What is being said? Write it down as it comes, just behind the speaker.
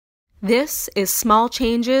This is Small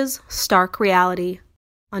Changes, Stark Reality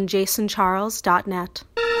on jasoncharles.net.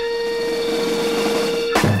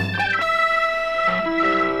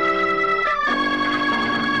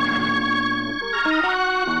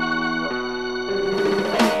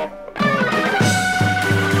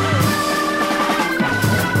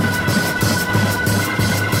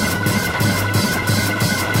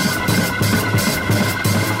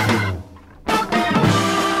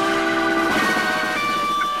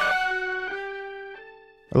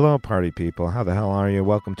 Hello, party people. How the hell are you?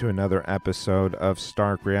 Welcome to another episode of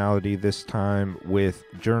Stark Reality, this time with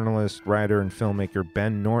journalist, writer, and filmmaker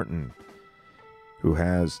Ben Norton, who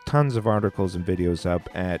has tons of articles and videos up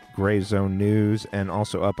at Gray Zone News and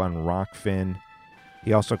also up on Rockfin.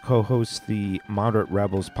 He also co-hosts the Moderate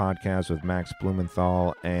Rebels podcast with Max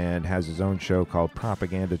Blumenthal and has his own show called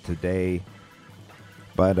Propaganda Today.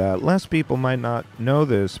 But less people might not know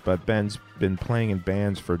this, but Ben's been playing in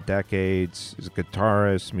bands for decades. He's a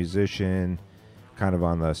guitarist, musician, kind of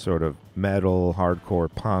on the sort of metal,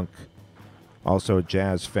 hardcore punk. Also a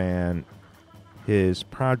jazz fan. His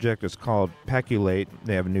project is called Peculate.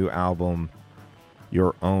 They have a new album,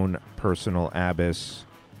 Your Own Personal Abyss,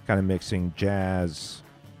 kind of mixing jazz,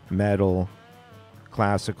 metal,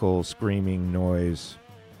 classical, screaming noise,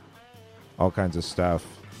 all kinds of stuff.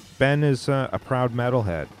 Ben is a proud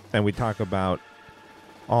metalhead, and we talk about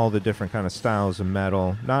all the different kind of styles of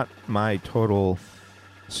metal. Not my total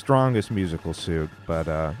strongest musical suit, but,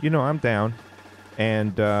 I'm down.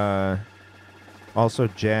 And also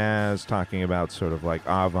jazz, talking about sort of like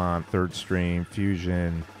avant, third stream,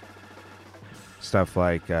 fusion, stuff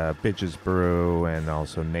like Bitches Brew and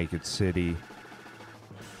also Naked City.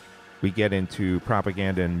 We get into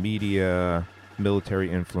propaganda and media, military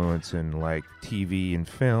influence in like TV and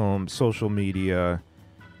film, social media,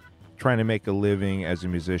 trying to make a living as a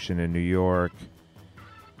musician in New York,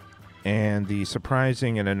 and the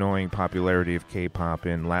surprising and annoying popularity of K-pop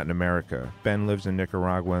in Latin America. Ben lives in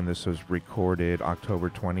Nicaragua, and this was recorded October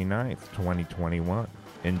 29th, 2021.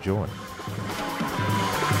 Enjoy.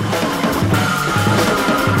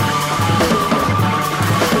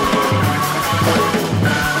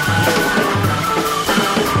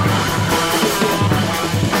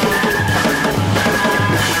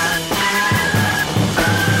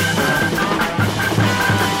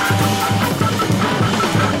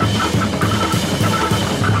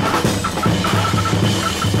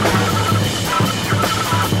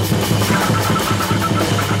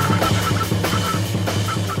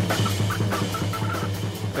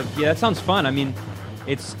 Yeah, that sounds fun. I mean,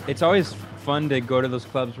 it's always fun to go to those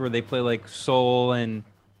clubs where they play like soul and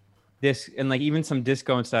this and like even some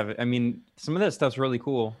disco and stuff. I mean, some of that stuff's really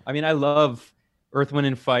cool. I mean, I love Earth, Wind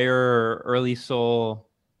and Fire or early soul.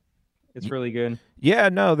 It's really good. Yeah,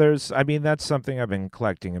 no, that's something I've been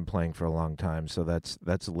collecting and playing for a long time, so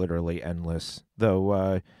that's literally endless.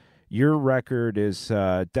 Though your record is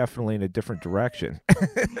definitely in a different direction.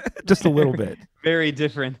 Just a little bit. Very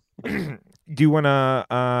different. Do you want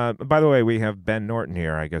to, by the way, we have Ben Norton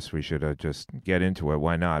here. I guess we should just get into it.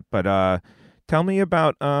 Why not? But tell me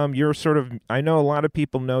about your sort of, I know a lot of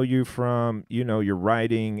people know you from, your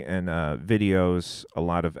writing and videos, a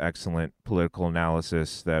lot of excellent political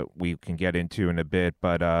analysis that we can get into in a bit,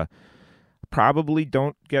 but probably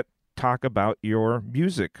don't talk about your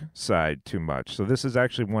music side too much. So this is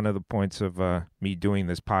actually one of the points of me doing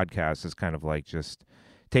this podcast, is kind of like just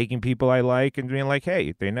taking people I like and being like,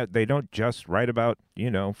 hey, they don't just write about,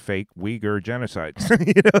 fake Uyghur genocide.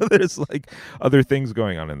 There's like other things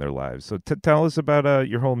going on in their lives. So tell us about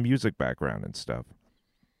your whole music background and stuff.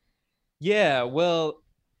 Yeah, well,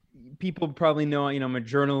 people probably know, I'm a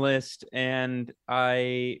journalist, and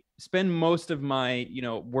I spend most of my,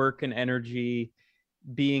 work and energy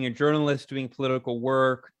being a journalist, doing political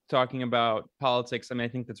work, talking about politics. I mean, I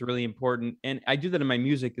think that's really important. And I do that in my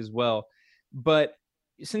music as well. But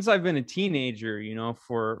since I've been a teenager,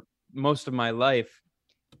 for most of my life,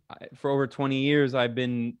 for over 20 years, I've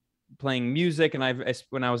been playing music. And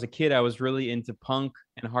when I was a kid, I was really into punk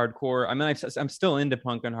and hardcore. I mean, I'm still into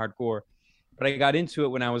punk and hardcore, but I got into it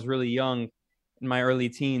when I was really young, in my early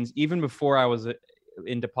teens, even before I was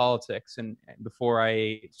into politics and before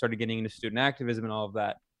I started getting into student activism and all of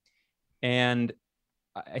that. And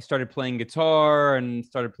I started playing guitar and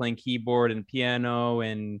started playing keyboard and piano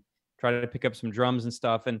and try to pick up some drums and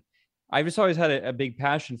stuff. And I've just always had a big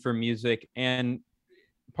passion for music. And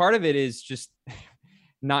part of it is just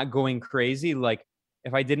not going crazy. Like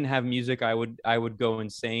if I didn't have music, I would go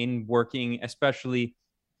insane working, especially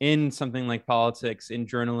in something like politics, in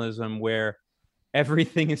journalism, where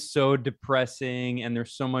everything is so depressing and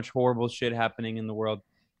there's so much horrible shit happening in the world.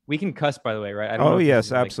 We can cuss, by the way, right? I don't know Oh if this yes,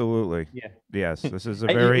 is like, absolutely. yeah. Yes, this is a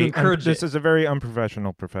You very encourage this it. is a very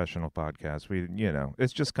unprofessional professional podcast. We,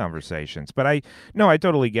 it's just conversations. But I no, I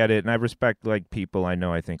totally get it, and I respect like people I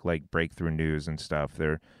know. I think like Breakthrough News and stuff.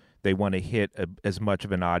 They want to hit as much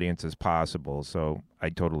of an audience as possible. So I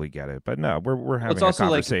totally get it. But no, we're Well, it's having a also like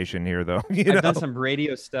conversation here, though. I've done some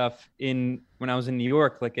radio stuff in when I was in New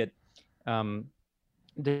York, like at um,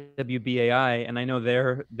 WBAI, and I know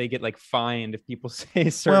they get like fined if people say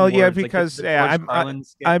Well, certain yeah, words, like because the George Carlin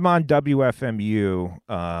skit. I'm on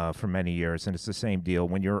WFMU for many years, and it's the same deal.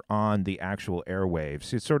 When you're on the actual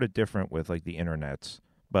airwaves, it's sort of different with like the internets.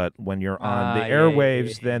 But when you're on the Ah, yeah, yeah, yeah,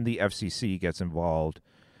 airwaves, yeah. then the FCC gets involved.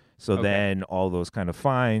 So Okay. then all those kind of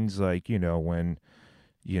fines, like when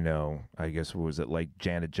I guess what was it, like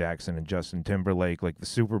Janet Jackson and Justin Timberlake, like the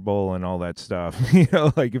Super Bowl and all that stuff.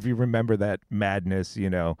 Like if you remember that madness.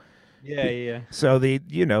 Yeah, yeah. So they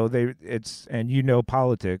it's and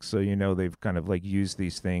politics, so they've kind of like used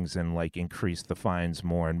these things and like increased the fines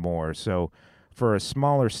more and more. So for a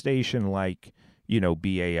smaller station like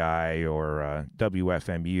BAI or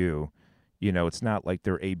WFMU, it's not like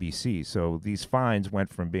they're ABC. So these fines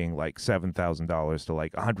went from being like $7,000 to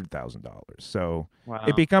like $100,000. So it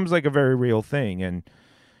Wow. becomes like a very real thing, and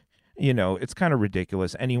it's kind of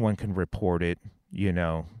ridiculous. Anyone can report it.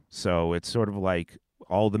 So it's sort of like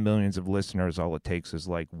all the millions of listeners, all it takes is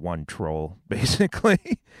like one troll, basically,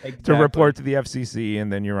 to report Exactly. to the FCC,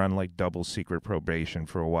 and then you're on like double secret probation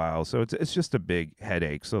for a while. So it's just a big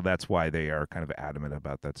headache. So that's why they are kind of adamant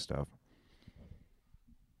about that stuff.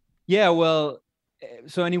 Yeah, well,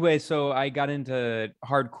 so anyway, so I got into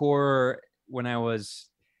hardcore when I was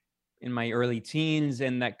in my early teens,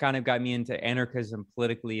 and that kind of got me into anarchism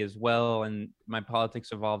politically as well, and my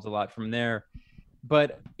politics evolved a lot from there.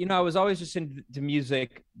 But I was always just into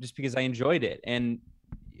music just because I enjoyed it. And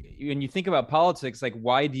when you think about politics, like,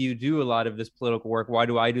 why do you do a lot of this political work? Why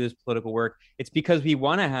do I do this political work? It's because we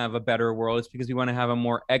want to have a better world. It's because we want to have a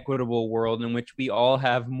more equitable world in which we all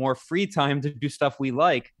have more free time to do stuff we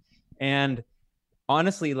like. And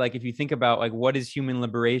honestly, like, if you think about like what is human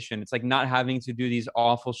liberation, it's like not having to do these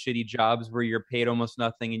awful shitty jobs where you're paid almost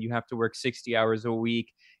nothing and you have to work 60 hours a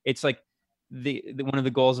week. It's like the one of the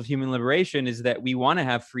goals of human liberation is that we want to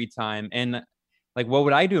have free time. And like, what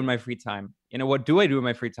would I do in my free time? What do I do in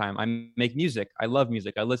my free time? I make music. I love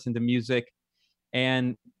music. I listen to music.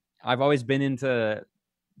 And I've always been into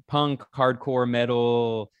punk, hardcore,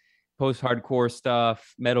 metal, post-hardcore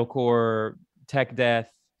stuff, metalcore, tech death,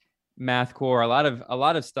 mathcore, a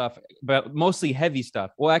lot of stuff, but mostly heavy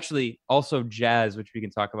stuff. Well, actually, also jazz, which we can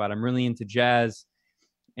talk about. I'm really into jazz.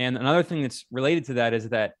 And another thing that's related to that is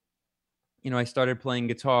that I started playing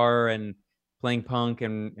guitar and playing punk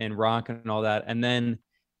and rock and all that. And then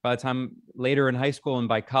by the time later in high school and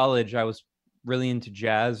by college, I was really into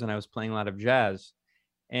jazz and I was playing a lot of jazz.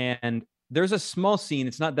 And there's a small scene,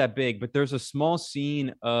 it's not that big, but there's a small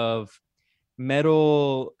scene of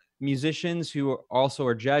metal musicians who also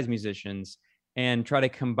are jazz musicians and try to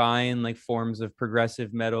combine like forms of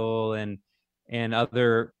progressive metal and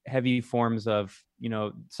other heavy forms of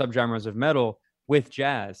subgenres of metal with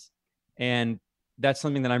jazz. And that's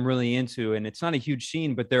something that I'm really into. And it's not a huge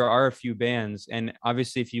scene, but there are a few bands. And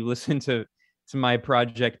obviously, if you listen to my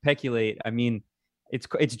project Peculate, I mean,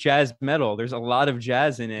 it's jazz metal. There's a lot of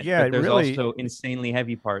jazz in it, Yeah, but it there's really also insanely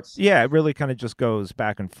heavy parts. Yeah, it really kind of just goes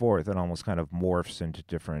back and forth and almost kind of morphs into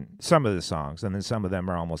different some of the songs, and then some of them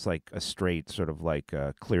are almost like a straight sort of like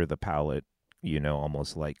clear the palette,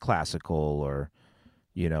 almost like classical or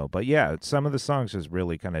But yeah, some of the songs just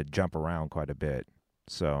really kind of jump around quite a bit.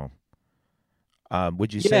 So,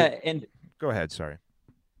 would you say? Yeah, and Go ahead. Sorry.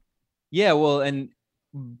 yeah, well, and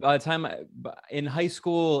by the time in high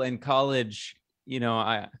school and college,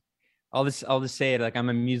 I'll just say it, like, I'm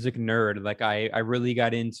a music nerd. Like, I really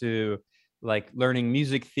got into like learning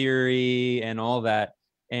music theory and all that,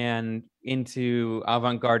 and into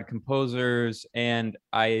avant-garde composers. And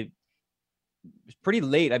I was pretty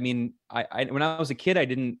late. I mean, I when I was a kid, I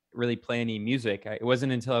didn't really play any music. It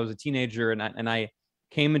wasn't until I was a teenager and I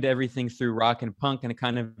came into everything through rock and punk, and it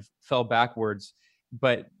kind of fell backwards.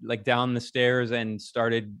 But like down the stairs and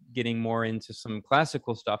started getting more into some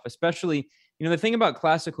classical stuff, especially. The thing about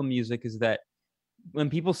classical music is that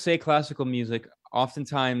when people say classical music,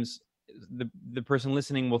 oftentimes the person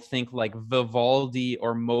listening will think like Vivaldi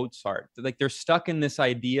or Mozart. Like, they're stuck in this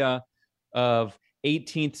idea of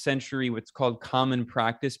 18th century, what's called common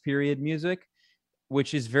practice period music,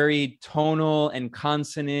 which is very tonal and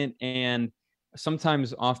consonant and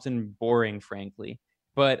sometimes often boring, frankly.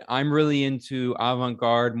 But I'm really into avant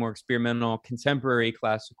garde, more experimental, contemporary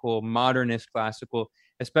classical, modernist classical.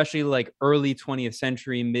 especially like early 20th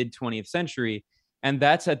century, mid 20th century. And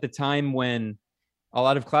that's at the time when a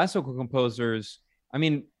lot of classical composers, I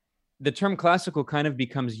mean, the term classical kind of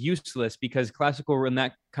becomes useless because classical in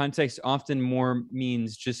that context often more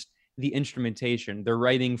means just the instrumentation. They're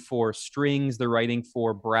writing for strings, they're writing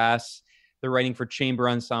for brass, they're writing for chamber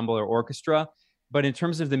ensemble or orchestra. But in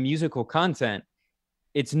terms of the musical content,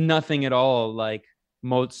 it's nothing at all like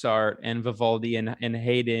Mozart and Vivaldi and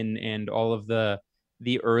Haydn and all of the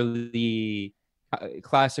early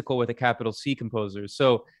classical with a capital C composers.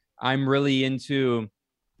 So I'm really into,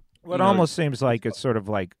 Well, it almost seems like it's sort of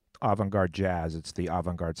like avant-garde jazz. It's the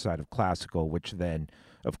avant-garde side of classical, which then,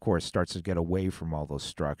 of course, starts to get away from all those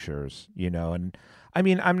structures, And I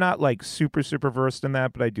mean, I'm not like super versed in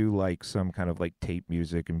that, but I do like some kind of like tape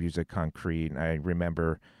music and music concrete. And I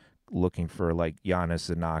remember looking for like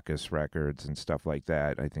Yannis Xenakis records and stuff like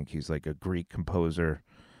that. I think he's like a Greek composer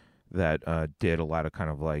that did a lot of kind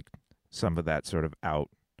of like some of that sort of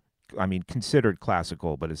considered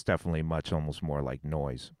classical, but it's definitely much almost more like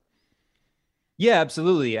noise. Yeah,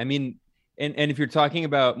 absolutely. I mean, and if you're talking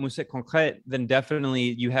about musique concrète, then definitely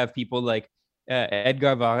you have people like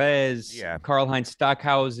Edgar Varese, Yeah. Karl-Heinz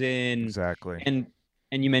Stockhausen, Exactly. and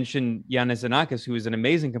you mentioned Yannis Xenakis, who is an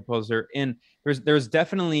amazing composer. And there's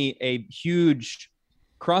definitely a huge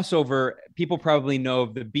crossover. People probably know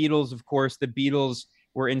of the Beatles, of course. The Beatles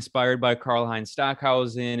were inspired by Karl-Heinz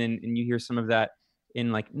Stockhausen, and you hear some of that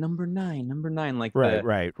in like number nine, like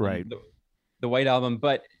right. the White Album.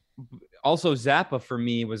 But also Zappa for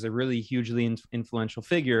me was a really hugely influential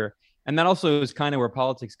figure, and that also is kind of where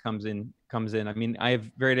politics comes in. I mean, I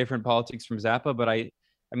have very different politics from Zappa, but I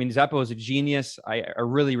mean, Zappa was a genius. I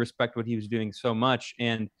really respect what he was doing so much,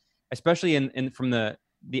 and especially in from the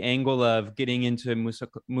angle of getting into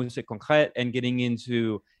musique concrète and getting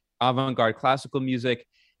into avant-garde classical music.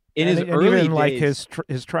 In his early even like days,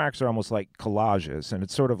 his tracks are almost like collages, and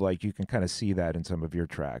it's sort of like you can kind of see that in some of your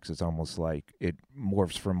tracks. It's almost like it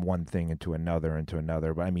morphs from one thing into another.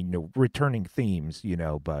 But I mean, returning themes,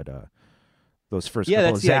 But those first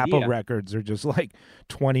couple of Zappa records are just like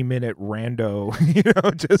 20-minute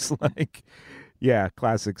rando, just like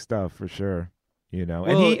classic stuff for sure,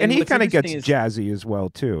 Well, and he kind of gets jazzy as well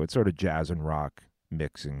too. It's sort of jazz and rock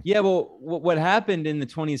mixing. Yeah, well, what happened in the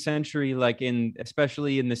 20th century, like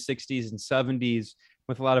especially in the 60s and 70s,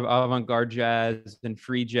 with a lot of avant-garde jazz and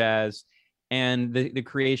free jazz, and the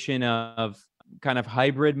creation of kind of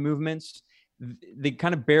hybrid movements, the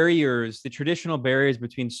kind of barriers, the traditional barriers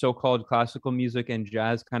between so-called classical music and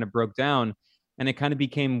jazz kind of broke down, and it kind of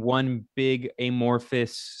became one big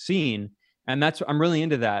amorphous scene. And I'm really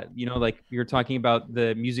into that. Like you're talking about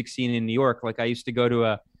the music scene in New York. Like I used to go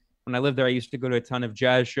to when I lived there, I used to go to a ton of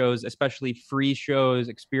jazz shows, especially free shows,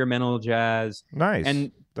 experimental jazz. Nice.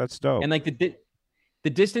 And that's dope. And like the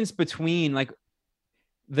distance between like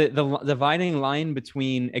the dividing line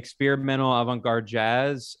between experimental avant-garde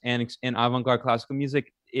jazz and avant-garde classical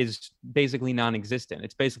music is basically non-existent.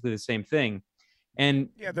 It's basically the same thing. And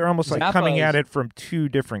yeah, they're almost like coming at it from two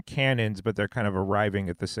different canons, but they're kind of arriving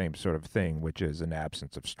at the same sort of thing, which is an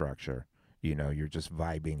absence of structure. You're just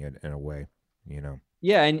vibing it in a way,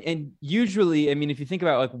 Yeah, and usually, I mean, if you think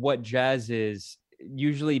about like what jazz is,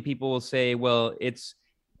 usually people will say, well, it's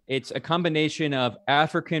a combination of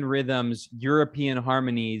African rhythms, European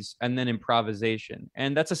harmonies, and then improvisation.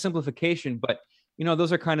 And that's a simplification, but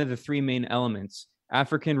those are kind of the three main elements: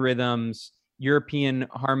 African rhythms, European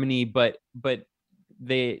harmony, but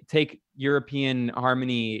they take European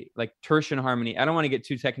harmony, like tertian harmony. I don't want to get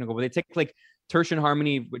too technical, but they take like tertian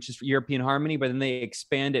harmony, which is European harmony, but then they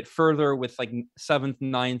expand it further with like 7th,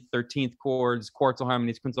 9th, 13th chords, quartal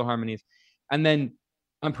harmonies, quintal harmonies. And then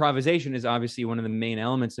improvisation is obviously one of the main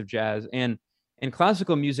elements of jazz. And in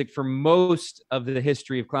classical music, for most of the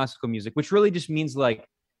history of classical music, which really just means like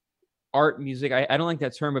art music. I don't like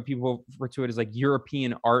that term, but people refer to it as like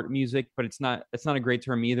European art music, but it's not a great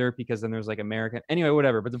term either, because then there's like American. Anyway,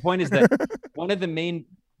 whatever. But the point is that one of the main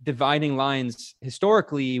dividing lines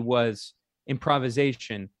historically was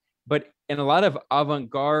improvisation. But in a lot of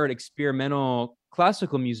avant-garde experimental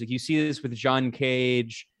classical music, you see this with John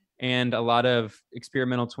Cage and a lot of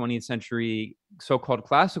experimental 20th century so-called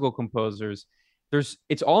classical composers.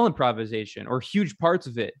 It's all improvisation, or huge parts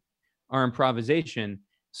of it are improvisation.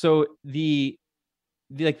 So the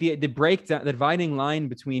breakdown, the dividing line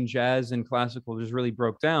between jazz and classical just really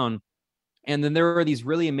broke down. And then there were these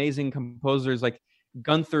really amazing composers like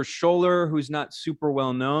Gunther Schuller, who's not super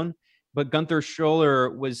well known, but Gunther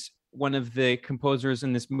Schuller was one of the composers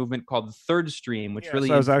in this movement called the Third Stream, which Yeah, so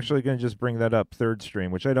really I was actually going to just bring that up, Third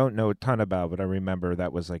Stream, which I don't know a ton about, but I remember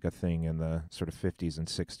that was like a thing in the sort of 50s and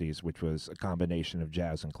 60s, which was a combination of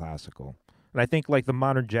jazz and classical. And I think like the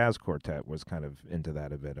Modern Jazz Quartet was kind of into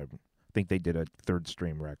that a bit. I think they did a Third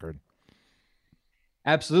Stream record.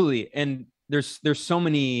 absolutely. And there's so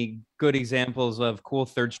many good examples of cool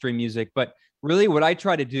third stream music, but really what I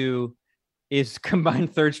try to do is combine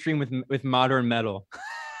third stream with modern metal.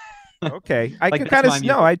 Okay, I Like can that's kind my of no.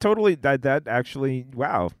 music. I totally that actually.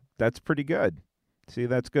 Wow, that's pretty good. See,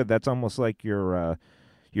 that's good. That's almost like your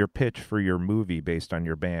pitch for your movie based on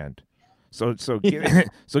your band. So give Yeah.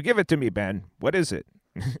 so give it to me, Ben. What is it?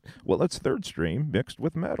 Well, it's third stream mixed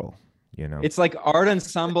with metal. You know, It's like Art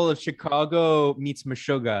Ensemble of Chicago meets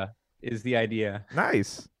Meshuggah is the idea.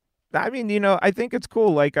 nice. I mean, I think it's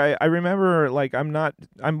cool. Like I remember, like I'm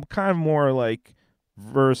kind of more like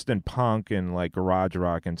versed in punk and like garage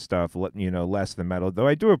rock and stuff. Less than metal. Though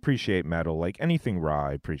I do appreciate metal. Like anything raw,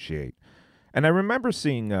 I appreciate. And I remember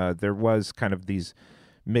seeing there was kind of these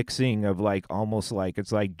mixing of like almost like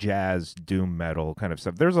it's like jazz doom metal kind of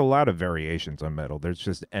stuff. There's a lot of variations on metal. There's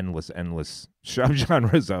just endless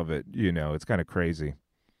subgenres of it. It's kind of crazy.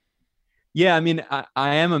 Yeah, I mean,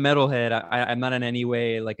 I am a metalhead. I'm not in any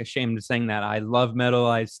way like ashamed of saying that. I love metal.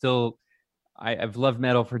 I've loved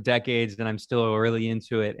metal for decades, and I'm still really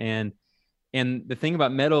into it. And the thing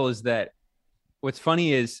about metal is that what's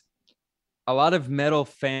funny is a lot of metal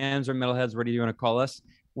fans or metalheads, what do you want to call us?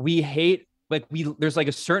 We hate like we there's like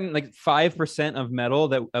a certain like 5% of metal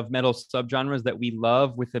subgenres that we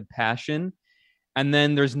love with a passion, and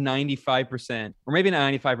then there's 95%, or maybe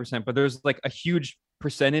not 95%, but there's like a huge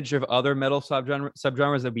percentage of other metal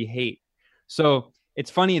subgenres that we hate. So it's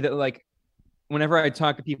funny that like whenever I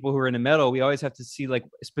talk to people who are into metal, we always have to see like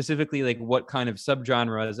specifically like what kind of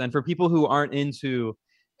subgenres. And for people who aren't into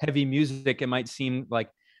heavy music, it might seem like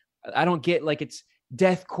I don't get like it's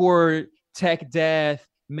deathcore, tech death,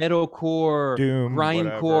 metalcore, Doom, whatever,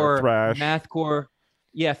 grindcore, thrash. mathcore,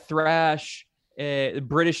 yeah, thrash,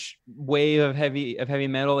 British wave of heavy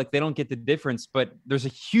metal. Like they don't get the difference, but there's a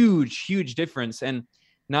huge difference. And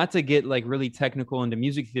not to get like really technical into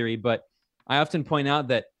music theory, but I often point out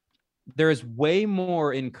that there is way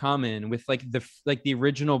more in common with like the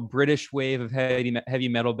original British wave of heavy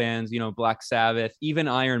metal bands, Black Sabbath, even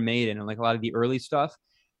Iron Maiden, and like a lot of the early stuff.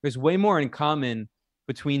 There's way more in common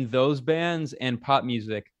between those bands and pop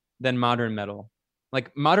music than modern metal.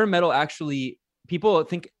 Like modern metal actually, people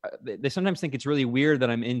think they sometimes think it's really weird that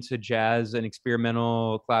I'm into jazz and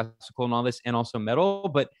experimental, classical, and all this, and also metal.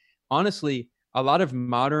 But honestly, a lot of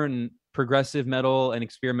modern progressive metal and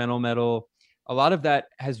experimental metal, a lot of that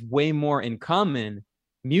has way more in common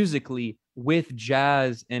musically with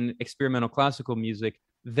jazz and experimental classical music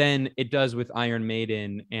than it does with Iron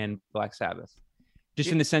Maiden and Black Sabbath. Just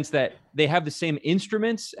in the sense that they have the same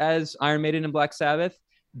instruments as Iron Maiden and Black Sabbath,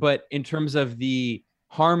 but in terms of the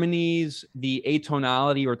harmonies, the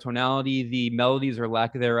atonality or tonality, the melodies or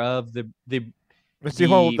lack thereof, It's the the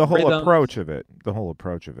whole rhythm, approach of it. The whole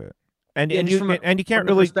approach of it. And yeah, and just you and you can't from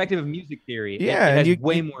the really. perspective of music theory, Yeah, it and has you,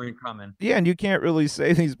 way you more in common. yeah, and you can't really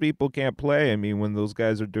say these people can't play. I mean, when those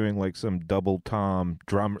guys are doing like some double tom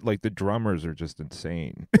drum, like the drummers are just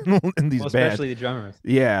insane in these Well, bands. especially the drummers.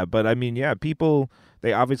 Yeah, but I mean, yeah, people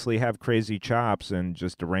they obviously have crazy chops and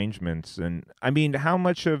just arrangements. And I mean, how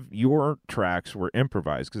much of your tracks were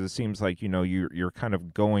improvised? Because it seems like you're kind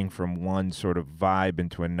of going from one sort of vibe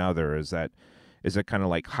into another. Is it kind of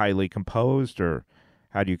like highly composed, or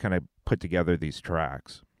how do you kind of put together these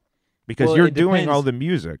tracks? Because Well, you're it doing all depends. the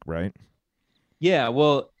music, right? Yeah,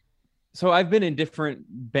 well, so I've been in different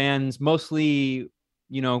bands, mostly,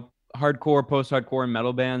 hardcore, post-hardcore, and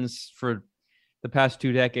metal bands for the past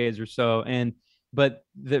 2 decades or so. And but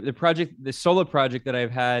the solo project that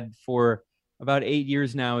I've had for about 8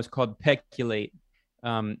 years now is called Peculate,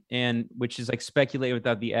 and which is like speculate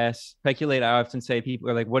without the S. Peculate. I often say people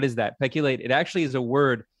are like, "What is that?" Peculate. It actually is a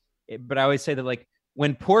word, but I always say that like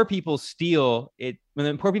when poor people steal it,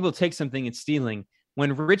 when poor people take something, it's stealing.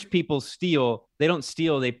 When rich people steal, they don't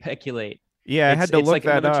steal, they peculate. Yeah, I It's had to it's look like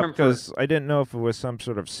that another up term for because I didn't know if it was some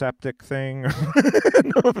sort of septic thing.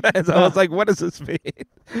 No offense. I was like, what does this mean?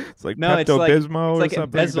 It's like no, Pepto Bismol it's or like something. No,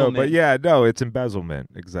 but embezzlement. yeah, no, it's embezzlement.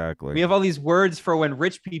 Exactly. We have all these words for when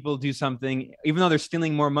rich people do something, even though they're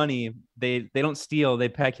stealing more money, they don't steal, they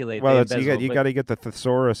peculate, Well, they it's embezzle. you But got to get the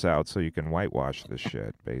thesaurus out so you can whitewash this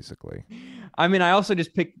shit, basically. I mean, I also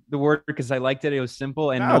just picked the word because I liked it. It was simple,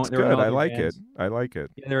 and No, no, it's there were good. no I other like it. bands. I like it.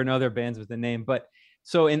 Yeah, there are no other bands with the name. But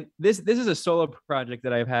so in this is a solo project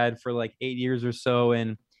that I've had for like 8 years or so,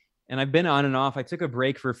 and I've been on and off. I took a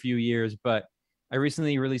break for a few years, but I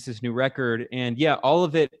recently released this new record, and yeah, all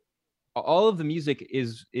of the music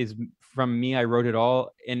is from me. I wrote it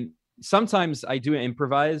all, and sometimes I do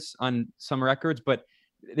improvise on some records, but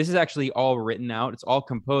this is actually all written out. It's all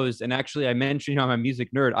composed. And actually, I mentioned, I'm a music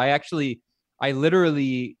nerd. I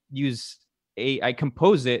literally use I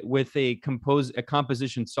compose it with a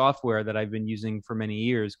composition software that I've been using for many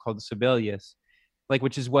years called Sibelius, like,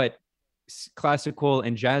 which is what classical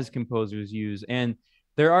and jazz composers use. And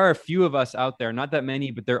there are a few of us out there, not that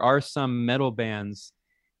many, but there are some metal bands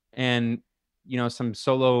and some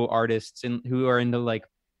solo artists who are into like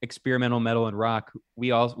experimental metal and rock.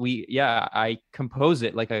 I compose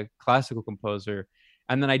it like a classical composer,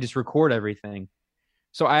 and then I just record everything.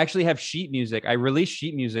 So I actually have sheet music. I release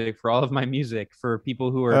sheet music for all of my music for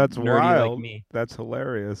people who are That's nerdy like wild. me. That's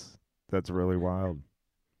hilarious. That's really wild.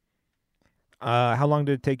 How long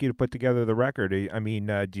did it take you to put together the record? I mean,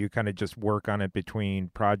 do you kind of just work on it between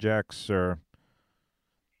projects, or?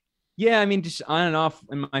 Yeah, I mean, just on and off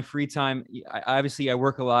in my free time. I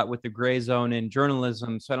work a lot with the Gray Zone in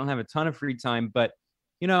journalism, so I don't have a ton of free time. But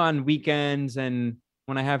on weekends and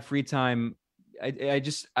when I have free time,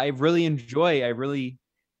 I really enjoy. I really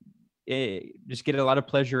just get a lot of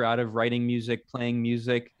pleasure out of writing music, playing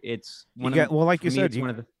music. It's one of Well, like for you me, said, it's one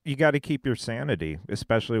of the you got to keep your sanity,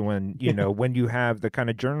 especially when when you have the kind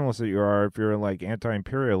of journalist that you are. If you're like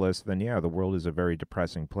anti-imperialist, then yeah, the world is a very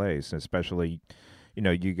depressing place. Especially,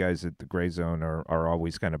 you guys at the Gray Zone are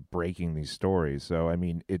always kind of breaking these stories. So I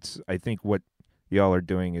mean, I think what y'all are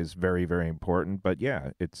doing is very, very important. But yeah,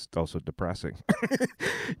 it's also depressing.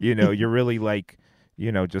 You're really like,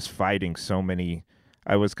 just fighting so many.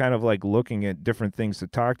 I was kind of like looking at different things to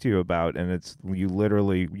talk to you about, and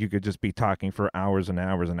you could just be talking for hours and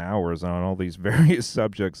hours and hours on all these various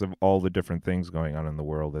subjects of all the different things going on in the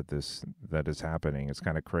world that is happening. It's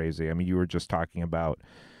kind of crazy. I mean, you were just talking about,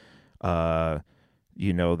 that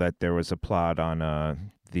there was a plot on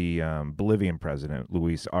the Bolivian president,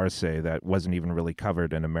 Luis Arce, that wasn't even really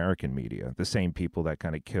covered in American media. The same people that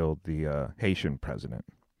kind of killed the Haitian president.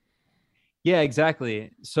 Yeah, exactly.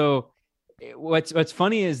 So what's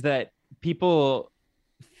funny is that people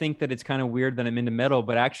think that it's kind of weird that I'm into metal,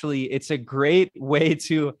 but actually it's a great way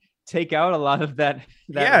to take out a lot of that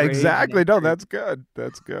Yeah, rage exactly. No, that's good.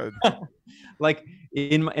 That's good. like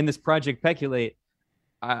in this project Peculate,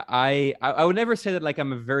 I would never say that like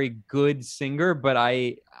I'm a very good singer, but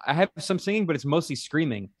I have some singing, but it's mostly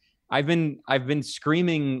screaming. I've been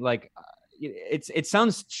screaming like it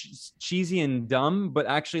sounds cheesy and dumb, but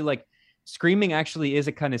actually like screaming actually is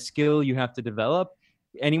a kind of skill you have to develop.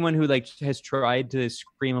 Anyone who like has tried to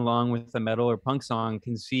scream along with a metal or punk song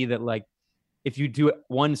can see that like if you do it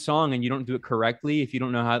one song and you don't do it correctly, if you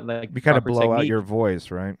don't know how like You kind of proper blow out technique your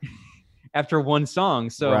voice, right? after one song.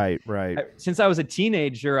 So Right, right. since I was a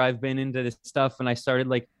teenager, I've been into this stuff and I started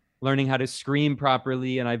like learning how to scream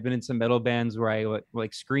properly. And I've been in some metal bands where I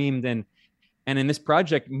like screamed and in this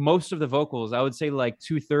project, most of the vocals, I would say like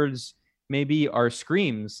 2/3 maybe are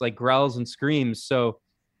screams, like growls and screams. So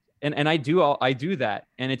and I do that,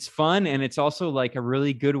 and it's fun, and it's also like a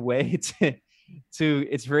really good way to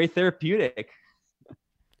it's very therapeutic.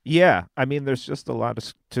 Yeah, I mean, there's just a lot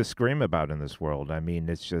to scream about in this world. I mean,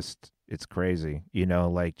 it's crazy,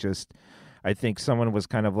 like just, I think someone was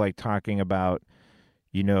kind of like talking about,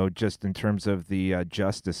 just in terms of the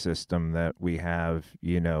justice system that we have,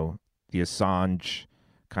 the Assange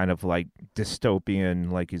kind of like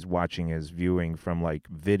dystopian, like he's watching his viewing from like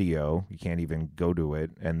video, you can't even go to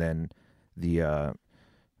it, and then the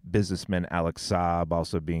businessman Alex Saab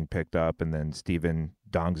also being picked up, and then Stephen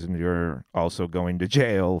Donziger also going to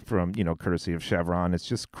jail from, courtesy of Chevron. It's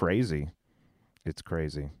just crazy. It's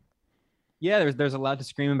crazy. Yeah, there's a lot to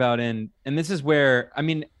scream about, and this is where I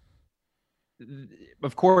mean,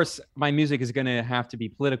 of course, my music is going to have to be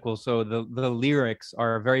political. So the lyrics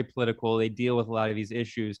are very political. They deal with a lot of these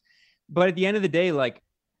issues, but at the end of the day, like,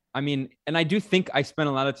 I mean, and I do think I spend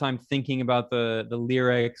a lot of time thinking about the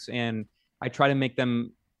lyrics, and I try to make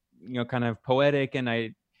them, kind of poetic, and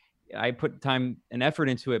I put time and effort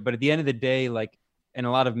into it. But at the end of the day, like in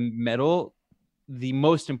a lot of metal, the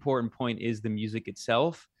most important point is the music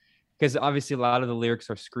itself, because obviously a lot of the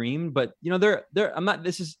lyrics are screamed, but they're I'm not.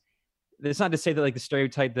 This is it's not to say that like the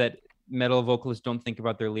stereotype that metal vocalists don't think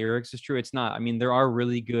about their lyrics is true. It's not. I mean, there are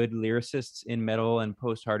really good lyricists in metal and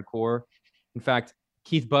post-hardcore. In fact,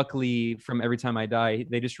 Keith Buckley from Every Time I Die,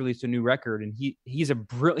 they just released a new record, and he's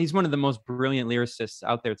one of the most brilliant lyricists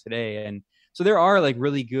out there today. And so there are like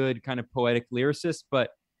really good kind of poetic lyricists,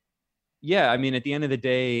 but yeah, I mean, at the end of the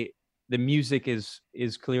day, the music is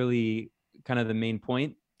clearly kind of the main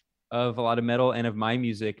point of a lot of metal and of my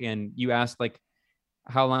music. And you asked like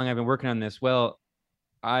how long I've been working on this. Well,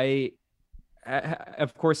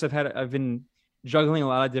 of course, I've been juggling a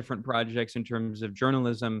lot of different projects in terms of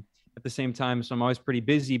journalism at the same time, so I'm always pretty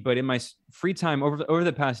busy. But in my free time over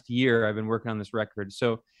the past year, I've been working on this record.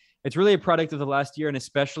 So it's really a product of the last year, and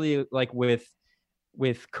especially like with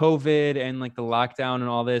COVID and like the lockdown and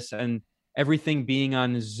all this, and everything being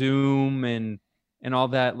on Zoom and all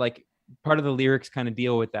that. Like part of the lyrics kind of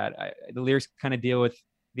deal with that. The lyrics kind of deal with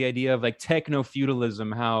the idea of like techno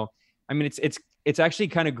feudalism. How I mean, it's actually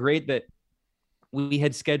kind of great that we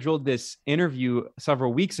had scheduled this interview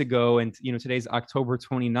several weeks ago, and today's October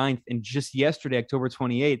 29th, and just yesterday, October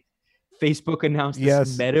 28th, Facebook announced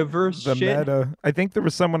this metaverse the shit. Meta. I think there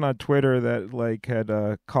was someone on Twitter that like had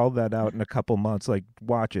called that out in a couple months. Like,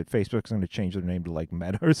 watch it, Facebook's going to change their name to like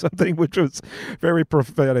Meta or something, which was very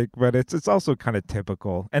prophetic. But it's also kind of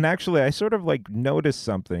typical. And actually, I sort of like noticed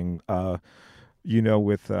something,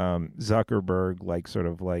 with Zuckerberg, like sort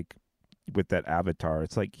of like with that avatar.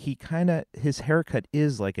 It's like his haircut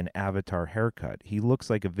is like an avatar haircut. He looks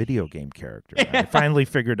like a video game character. I finally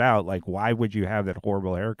figured out like why would you have that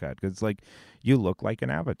horrible haircut? Because it's like you look like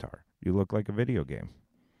an avatar. You look like a video game.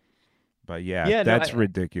 But that's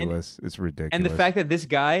ridiculous. It's ridiculous. And the fact that this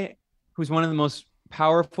guy, who's one of the most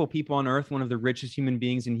powerful people on earth, one of the richest human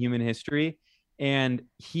beings in human history, and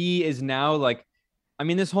he is now like, I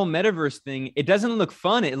mean, this whole metaverse thing, it doesn't look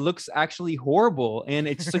fun. It looks actually horrible. And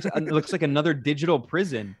it looks like another digital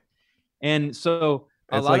prison. And so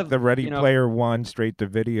it's like the Ready Player One straight to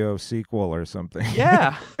video sequel or something.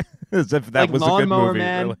 Yeah. As if that was a good movie.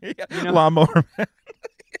 Man, really. Lawnmower Man.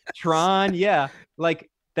 Tron. Yeah. Like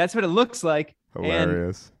that's what it looks like.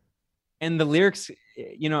 Hilarious. And the lyrics,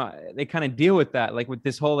 they kind of deal with that, like with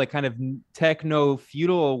this whole like kind of techno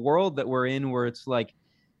feudal world that we're in, where it's like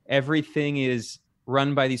everything is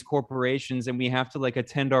run by these corporations and we have to like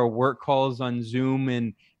attend our work calls on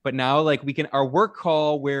Zoom. But now like our work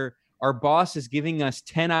call where our boss is giving us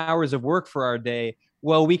 10 hours of work for our day.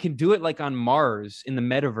 Well, we can do it like on Mars in the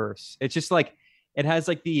metaverse. It's just like, it has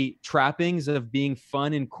like the trappings of being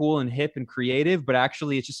fun and cool and hip and creative, but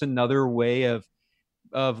actually it's just another way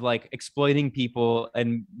of like exploiting people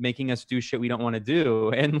and making us do shit we don't want to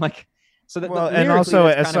do. And like, so that, and also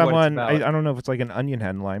as someone, I don't know if it's like an Onion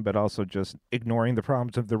headline, but also just ignoring the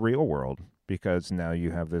problems of the real world, because now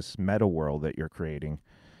you have this meta world that you're creating.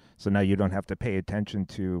 So now you don't have to pay attention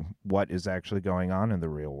to what is actually going on in the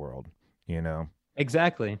real world,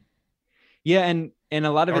 Exactly. Yeah. And a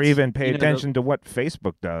lot of or even pay attention to what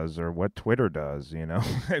Facebook does or what Twitter does,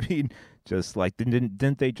 I mean, just like,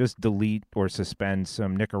 didn't they just delete or suspend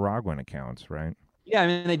some Nicaraguan accounts, right? Yeah, I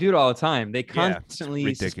mean, they do it all the time. They constantly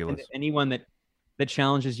ridiculous. Anyone that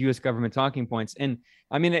challenges U.S. government talking points. And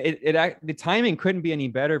I mean, the timing couldn't be any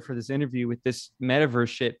better for this interview with this metaverse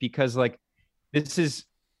shit, because like this is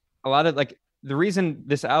a lot of like the reason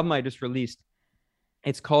this album I just released,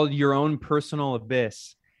 it's called Your Own Personal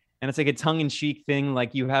Abyss. And it's like a tongue-in-cheek thing.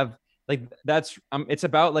 Like you have like that's it's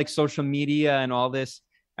about like social media and all this.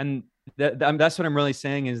 And that's what I'm really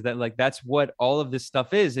saying, is that like that's what all of this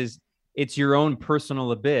stuff is it's your own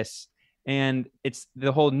personal abyss. And it's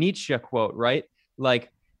the whole Nietzsche quote, right?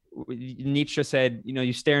 Like Nietzsche said,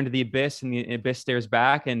 you stare into the abyss and the abyss stares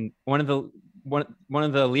back. And one of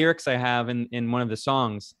the lyrics I have in one of the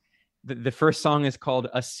songs, the first song is called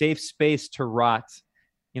A Safe Space to Rot.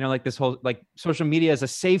 Like this whole like social media is a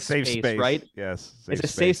safe space, right? Yes. It's a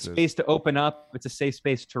safe space to open up. It's a safe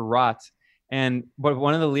space to rot. But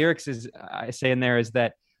one of the lyrics I say in there is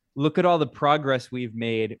that, look at all the progress we've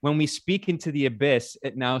made. When we speak into the abyss,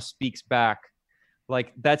 it now speaks back.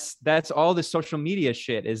 Like that's all the social media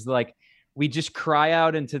shit is like, we just cry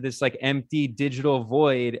out into this like empty digital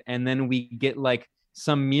void, and then we get like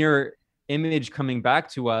some mirror image coming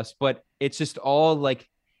back to us. But it's just all like,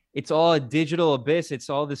 it's all a digital abyss. It's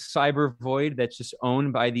all this cyber void that's just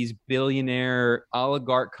owned by these billionaire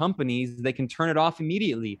oligarch companies. They can turn it off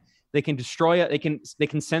immediately. They can destroy it. They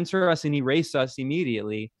can censor us and erase us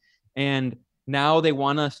immediately. And now they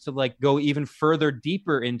want us to like go even further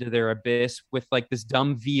deeper into their abyss with like this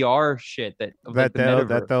dumb VR shit that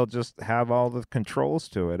they'll just have all the controls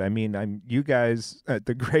to it. I mean, you guys at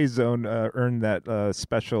the Gray Zone earned that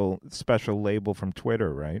special label from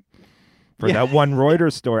Twitter, right? For that one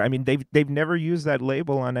Reuters story. I mean, they've never used that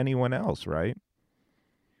label on anyone else, right?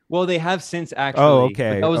 Well, they have since actually. Oh,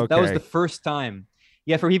 okay. That was the first time.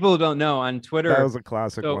 Yeah, for people who don't know, on Twitter. That was a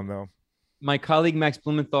classic one, though. My colleague Max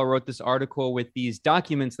Blumenthal wrote this article with these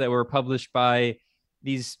documents that were published by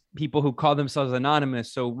these people who call themselves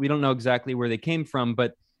anonymous. So we don't know exactly where they came from,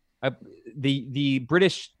 but the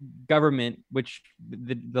British government, which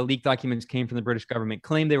the leaked documents came from the British government,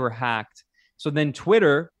 claimed they were hacked. So then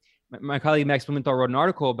Twitter my colleague Max Blumenthal wrote an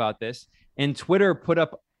article about this, and Twitter put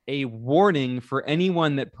up a warning for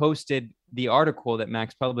anyone that posted the article that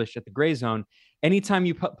Max published at the Gray Zone. Anytime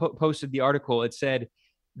you posted the article, it said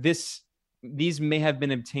these may have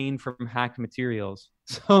been obtained from hacked materials.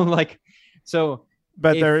 So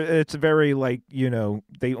but it's very like,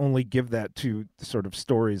 they only give that to sort of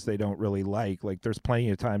stories they don't really like. Like there's plenty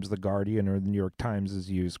of times the Guardian or the New York Times has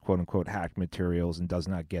used quote unquote hacked materials and does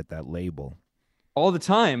not get that label. All the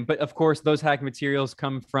time. But of course, those hacked materials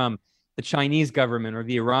come from the Chinese government or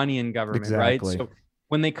the Iranian government, exactly. right? So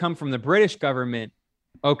when they come from the British government,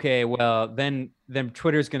 okay, well, then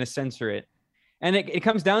Twitter's going to censor it. And it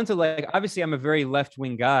comes down to like, obviously I'm a very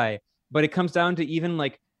left-wing guy, but it comes down to even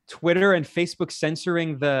like Twitter and Facebook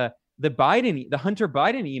censoring the Hunter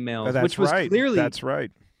Biden emails, which was clearly, that's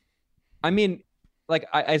right. I mean, like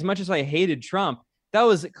as much as I hated Trump, that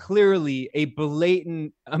was clearly a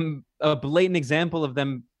blatant example of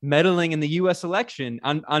them meddling in the U.S. election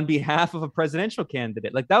on behalf of a presidential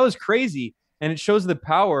candidate. Like that was crazy. And it shows the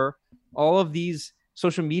power all of these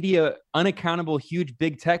social media, unaccountable, huge,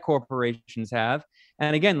 big tech corporations have.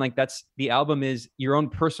 And again, like that's the album is your own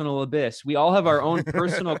personal abyss. We all have our own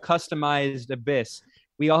personal customized abyss.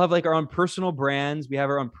 We all have like our own personal brands. We have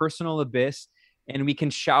our own personal abyss, and we can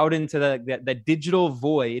shout into that digital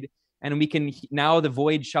void. And we can, now the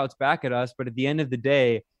void shouts back at us. But at the end of the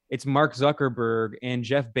day, it's Mark Zuckerberg and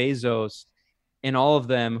Jeff Bezos and all of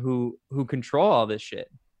them who control all this shit.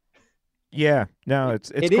 Yeah, no, it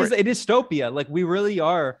is dystopia. Like we really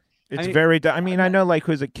are. It's I know like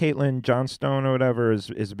who's it, Caitlin Johnstone or whatever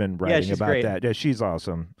has been writing about great. That. Yeah, she's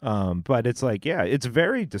awesome. But it's like, yeah, it's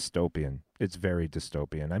very dystopian. It's very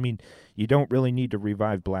dystopian. I mean, you don't really need to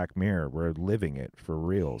revive Black Mirror. We're living it for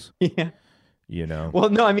reals. Yeah. Well,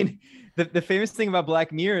 no, I mean, the famous thing about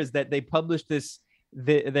Black Mirror is that they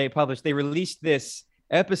released this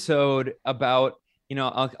episode about,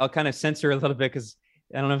 I'll kind of censor a little bit because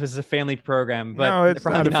I don't know if this is a family program, but no, it's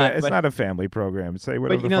not a family program. Say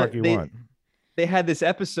whatever the fuck you want. They had this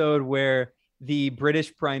episode where the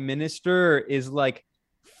British Prime Minister is like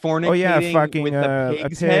fornicating with a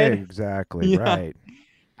pig's head. Exactly. Yeah. Right.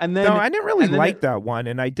 And then, no, I didn't really like that one,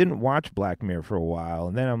 and I didn't watch Black Mirror for a while.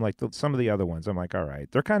 And then I'm like, some of the other ones, I'm like, all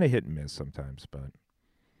right, they're kind of hit and miss sometimes,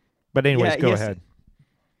 but anyways, go ahead.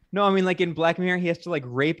 No, I mean, like in Black Mirror, he has to like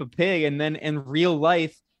rape a pig, and then in real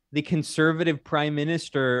life, the conservative prime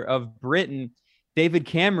minister of Britain, David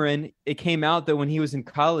Cameron, it came out that when he was in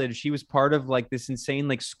college, he was part of like this insane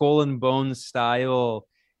like Skull and Bones style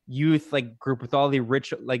youth like group with all the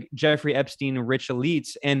rich, like Jeffrey Epstein rich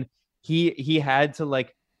elites, and he had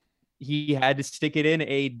to stick it in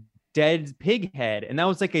a dead pig head, and that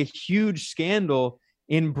was like a huge scandal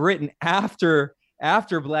in Britain after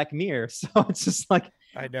Black Mirror. So it's just like,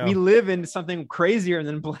 I know we live in something crazier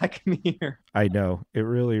than Black Mirror. I know it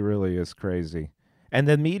really, really is crazy. And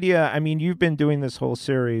the media, I mean, you've been doing this whole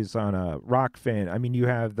series on Rockfin. I mean, you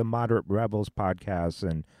have the Moderate Rebels podcast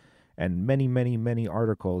and many, many, many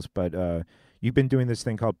articles, but you've been doing this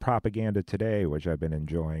thing called Propaganda Today, which I've been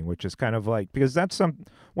enjoying, which is kind of like, because that's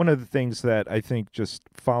one of the things that I think just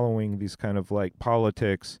following these kind of like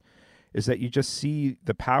politics is that you just see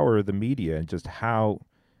the power of the media and just how,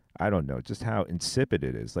 I don't know, just how insipid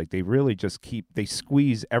it is. Like they really just they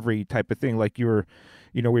squeeze every type of thing. Like we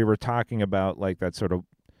were talking about like that sort of,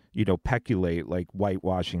 peculate, like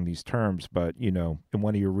whitewashing these terms. But, in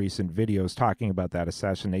one of your recent videos talking about that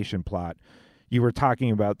assassination plot, you were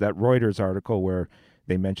talking about that Reuters article where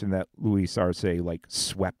they mentioned that Luis Arce like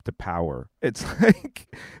swept to power. It's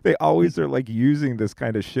like they always are like using this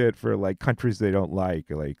kind of shit for like countries they don't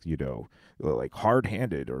like like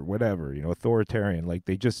hard-handed or whatever, authoritarian. Like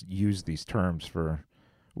they just use these terms for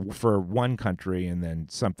one country and then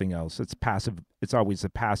something else. It's passive. It's always a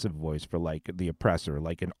passive voice for like the oppressor,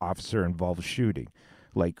 like an officer involved shooting.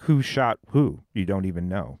 Like who shot who? You don't even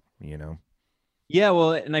know, Yeah,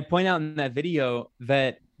 well, and I point out in that video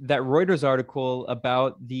that Reuters article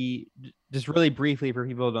about just really briefly for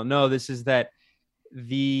people who don't know, this is that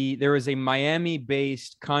there was a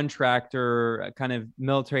Miami-based contractor, a kind of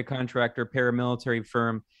military contractor, paramilitary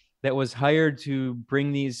firm that was hired to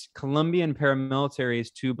bring these Colombian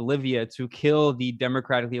paramilitaries to Bolivia to kill the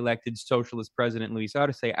democratically elected socialist president Luis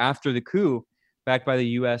Arce after the coup backed by the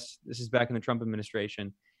U.S. This is back in the Trump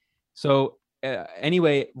administration. So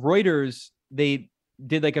anyway, Reuters, they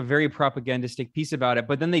did like a very propagandistic piece about it,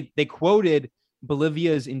 but then they quoted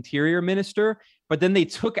Bolivia's interior minister, but then they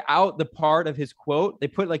took out the part of his quote. They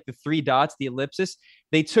put like the 3 dots, the ellipsis.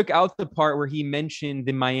 They took out the part where he mentioned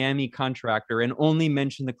the Miami contractor and only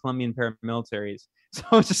mentioned the Colombian paramilitaries. So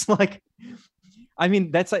it's just like, I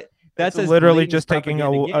mean, that's It's That's as literally blatant as just taking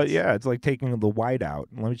propaganda gets. yeah, it's like taking the white out.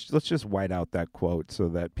 Let's just white out that quote so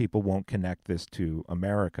that people won't connect this to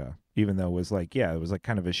America, even though it was like, yeah, it was like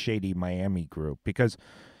kind of a shady Miami group because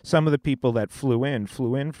some of the people that flew in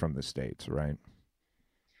from the States, right?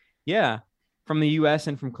 Yeah, from the US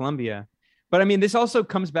and from Colombia. But I mean, this also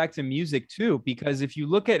comes back to music too, because if you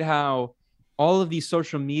look at how all of these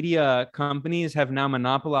social media companies have now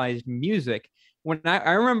monopolized music,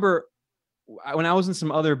 I remember when I was in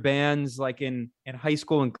some other bands, like in high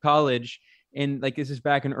school and college, and like this is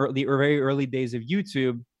back in the very early days of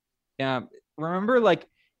YouTube. Remember like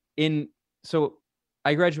in so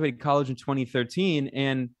I graduated college in 2013,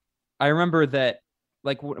 and I remember that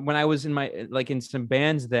like when I was in my like in some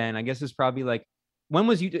bands then, I guess it's probably like when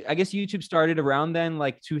was YouTube? I guess YouTube started around then,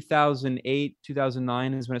 like 2008,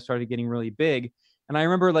 2009 is when it started getting really big. And I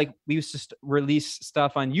remember like we used to release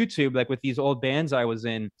stuff on YouTube, like with these old bands I was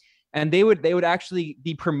in, and they would actually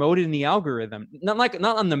be promoted in the algorithm, not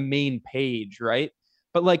on the main page, right?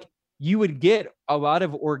 But like you would get a lot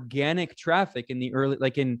of organic traffic in the early,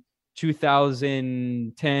 like in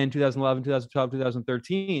 2010, 2011, 2012,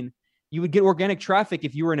 2013. You would get organic traffic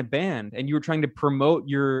if you were in a band and you were trying to promote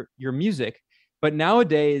your music. But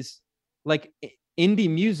nowadays, like indie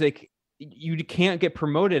music, you can't get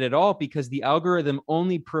promoted at all because the algorithm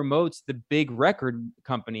only promotes the big record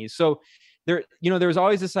companies. So there's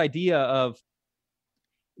always this idea of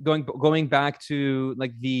going back to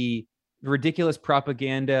like the ridiculous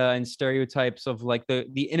propaganda and stereotypes of like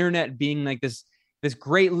the internet being like this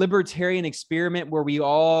great libertarian experiment where we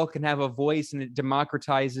all can have a voice and it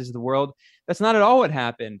democratizes the world. That's not at all what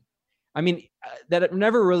happened. I mean, that it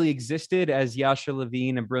never really existed, as Yasha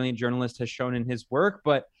Levine, a brilliant journalist, has shown in his work.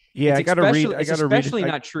 But yeah, I gotta read. It's especially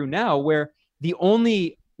not true now, where the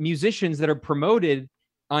only musicians that are promoted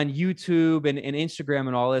on YouTube and Instagram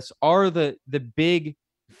and all this are the big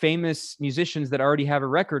famous musicians that already have a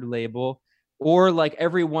record label, or like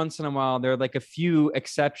every once in a while there are like a few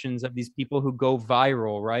exceptions of these people who go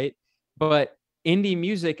viral, right? But indie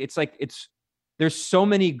music, there's so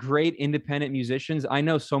many great independent musicians. I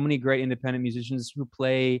know so many great independent musicians who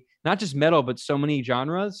play not just metal but so many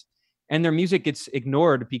genres, and their music gets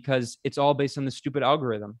ignored because it's all based on the stupid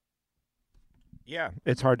algorithm. Yeah,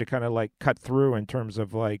 it's hard to kind of like cut through in terms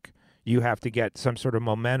of like you have to get some sort of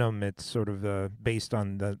momentum. It's sort of based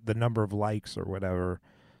on the number of likes or whatever.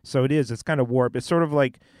 So it is. It's kind of warped. It's sort of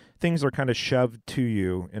like things are kind of shoved to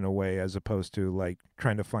you in a way, as opposed to like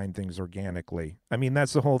trying to find things organically. I mean,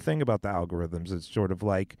 that's the whole thing about the algorithms. It's sort of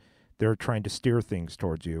like they're trying to steer things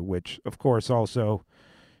towards you, which, of course, also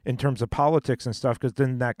in terms of politics and stuff, because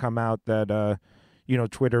didn't that come out that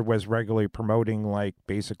Twitter was regularly promoting like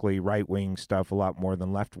basically right wing stuff a lot more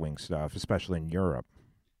than left wing stuff, especially in Europe.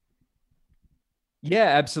 Yeah,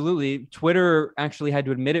 absolutely. Twitter actually had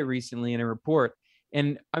to admit it recently in a report.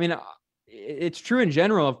 And I mean, it's true in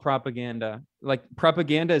general of propaganda. Like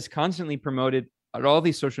propaganda is constantly promoted at all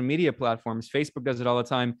these social media platforms. Facebook does it all the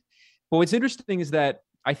time. But what's interesting is that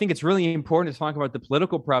I think it's really important to talk about the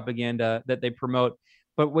political propaganda that they promote.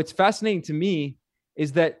 But what's fascinating to me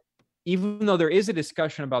is that even though there is a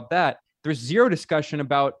discussion about that, there's zero discussion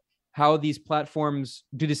about how these platforms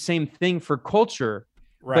do the same thing for culture.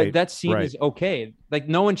 Right. But that's seen as okay. Like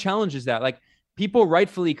no one challenges that. Like people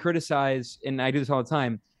rightfully criticize, and I do this all the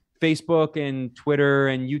time, Facebook and Twitter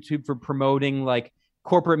and YouTube for promoting like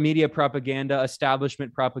corporate media propaganda,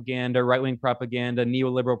 establishment propaganda, right-wing propaganda,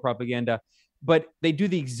 neoliberal propaganda. But they do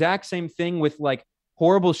the exact same thing with like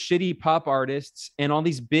horrible, shitty pop artists and all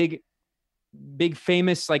these big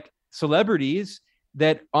famous like celebrities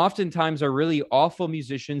that oftentimes are really awful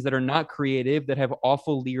musicians that are not creative, that have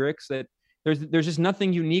awful lyrics, that there's just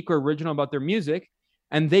nothing unique or original about their music,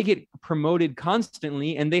 and they get promoted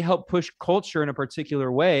constantly and they help push culture in a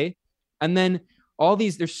particular way. And then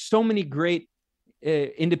there's so many great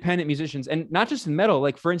independent musicians, and not just in metal.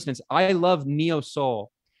 Like for instance, I love neo soul.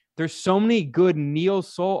 There's so many good neo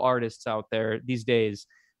soul artists out there these days.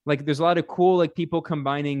 Like there's a lot of cool like people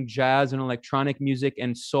combining jazz and electronic music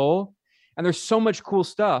and soul, and there's so much cool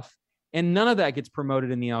stuff, and none of that gets promoted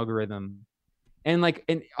in the algorithm. And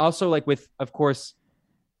also like with, of course,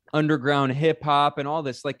 underground hip hop and all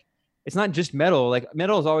this, like it's not just metal. Like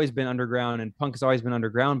metal has always been underground and punk has always been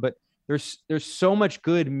underground, but there's so much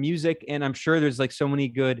good music, and I'm sure there's like so many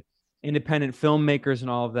good independent filmmakers and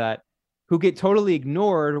all of that who get totally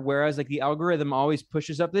ignored, whereas like the algorithm always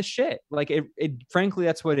pushes up this shit. Like it frankly,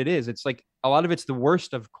 that's what it is. It's like a lot of it's the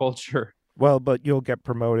worst of culture. Well, but you'll get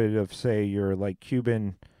promoted if, say, you're like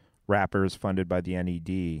Cuban rappers funded by the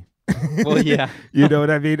NED, Well, yeah. You know what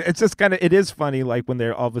I mean? It's just kind of, it is funny, like when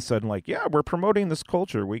they're all of a sudden like, yeah, we're promoting this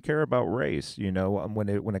culture, we care about race, you know, when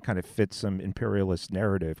it kind of fits some imperialist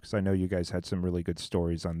narrative, because I know you guys had some really good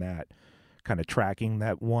stories on that, kind of tracking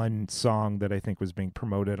that one song that I think was being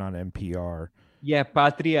promoted on NPR. Yeah,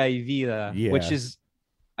 Patria y Vida, which Yeah. is,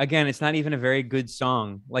 again, it's not even a very good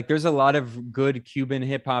song. Like there's a lot of good Cuban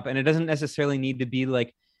hip hop, and it doesn't necessarily need to be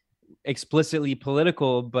like explicitly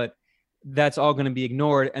political, but that's all going to be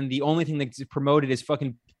ignored. And the only thing that's promoted is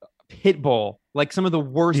fucking Pitbull, like some of the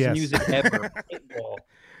worst Yes. music ever. Pitbull.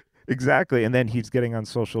 Exactly. And then he's getting on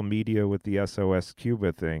social media with the SOS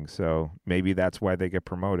Cuba thing. So maybe that's why they get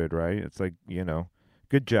promoted, right? It's like, you know,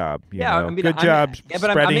 good job. You Yeah, know? I mean, good job but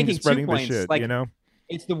I'm making 2 spreading the points. shit, Like, you know?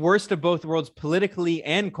 it's the worst of both worlds, politically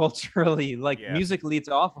and culturally. Like Yeah. musically, it's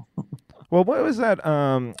awful. Well, what was that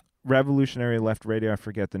Revolutionary Left Radio? I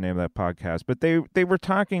forget the name of that podcast, but they were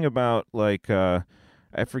talking about like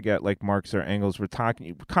I forget, like Marx or Engels were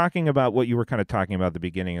talking about what you were kind of talking about at the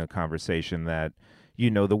beginning of the conversation, that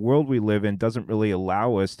you know the world we live in doesn't really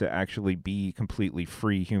allow us to actually be completely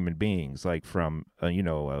free human beings, like from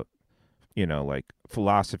like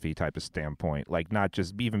philosophy type of standpoint, like not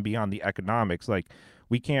just even beyond the economics, like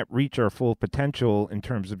we can't reach our full potential in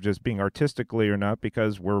terms of just being artistically or not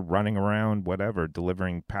because we're running around whatever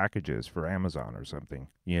delivering packages for Amazon or something,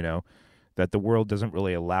 you know, that the world doesn't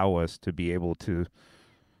really allow us to be able to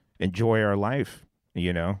enjoy our life,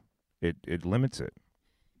 you know, it limits it.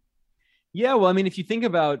 Yeah, well, I mean, if you think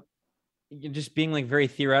about just being like very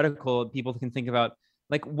theoretical, people can think about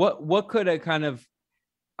like what could a kind of,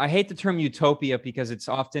 I hate the term utopia because it's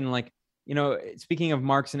often like, you know, speaking of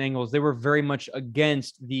Marx and Engels, they were very much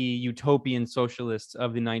against the utopian socialists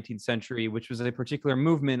of the 19th century, which was a particular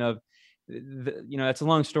movement of, you know, that's a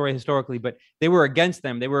long story historically, but they were against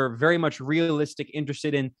them. They were very much realistic,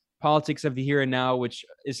 interested in politics of the here and now, which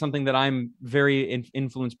is something that I'm very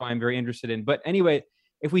influenced by, I'm very interested in. But anyway,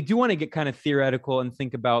 if we do want to get kind of theoretical and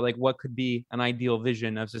think about like what could be an ideal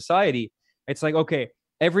vision of society, it's like, okay,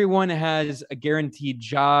 everyone has a guaranteed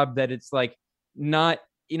job, that it's like not,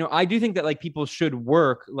 you know, I do think that like people should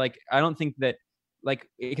work. Like, I don't think that like,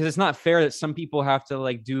 because it's not fair that some people have to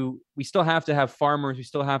like we still have to have farmers. We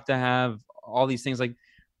still have to have all these things. Like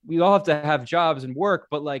we all have to have jobs and work,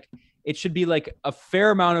 but like, it should be like a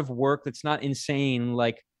fair amount of work that's not insane,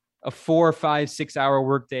 like a 4, 5, 6 hour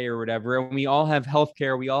workday or whatever. And we all have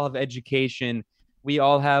healthcare. We all have education. We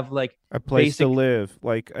all have like a place to basic live.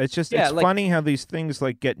 Like it's just Yeah, it's like- funny how these things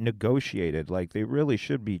like get negotiated. Like they really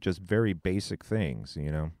should be just very basic things,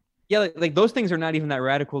 you know. Yeah, like those things are not even that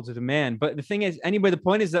radical to demand. But the thing is, anyway, the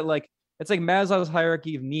point is that like it's like Maslow's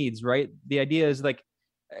hierarchy of needs, right? The idea is like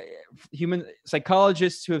human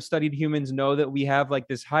psychologists who have studied humans know that we have like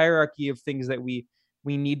this hierarchy of things that we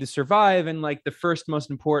need to survive, and like the first most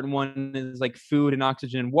important one is like food and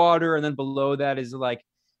oxygen and water, and then below that is like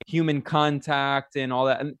human contact and all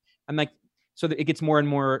that, and like so that it gets more and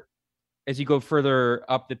more as you go further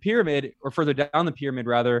up the pyramid, or further down the pyramid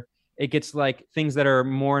rather, it gets like things that are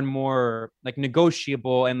more and more like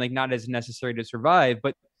negotiable and like not as necessary to survive.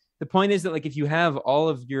 But the point is that like if you have all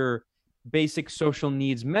of your basic social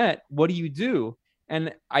needs met, what do you do?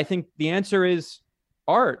 And I think the answer is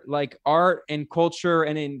art, like art and culture,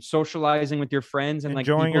 and in socializing with your friends, and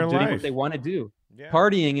Enjoying like people your doing life. what they want to do, Yeah.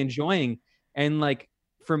 partying, enjoying. And like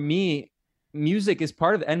for me, music is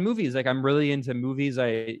part of it, and movies. Like I'm really into movies. I,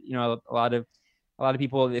 you know, a lot of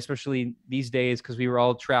people, especially these days, because we were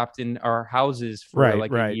all trapped in our houses for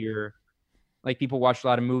a year. Like people watch a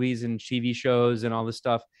lot of movies and TV shows and all this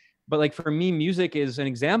stuff. But like for me, music is an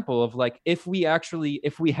example of like if we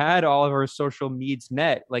had all of our social needs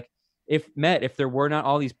met, like if there were not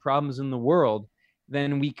all these problems in the world,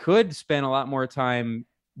 then we could spend a lot more time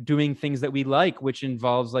doing things that we like, which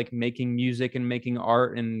involves like making music and making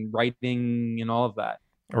art and writing and all of that.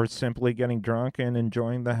 Or simply getting drunk and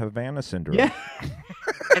enjoying the Havana syndrome. Yeah.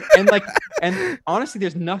 and honestly,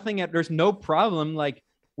 there's no problem like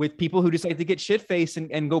with people who decide to get shit faced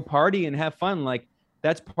and go party and have fun. Like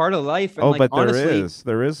that's part of life. And, Oh, like, but honestly,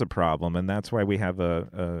 there is a problem, and that's why we have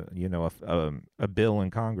a bill in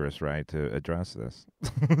Congress, right, to address this.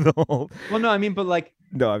 well, no, I mean, but like,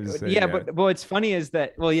 No, I'm just saying. yeah, but what's funny is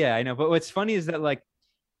that, well, yeah, I know, but what's funny is that like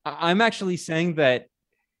I'm actually saying that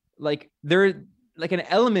like there like an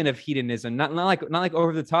element of hedonism, not like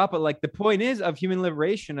over the top, but like the point is of human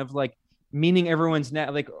liberation, of like meaning everyone's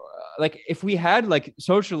like if we had like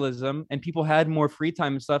socialism and people had more free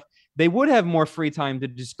time and stuff, they would have more free time to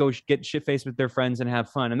just go get shit faced with their friends and have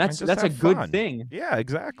fun, and that's a good thing. Yeah,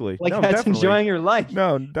 exactly. Like no, that's definitely. enjoying your life.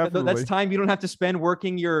 No, definitely. That's time you don't have to spend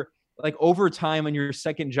working your like overtime on your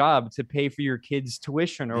second job to pay for your kids'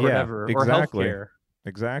 tuition or Yeah, whatever, or exactly. healthcare.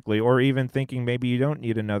 Exactly. Or even thinking maybe you don't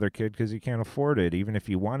need another kid because you can't afford it, even if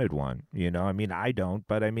you wanted one. I mean, I don't,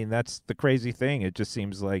 but I mean, that's the crazy thing. It just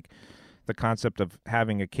seems like the concept of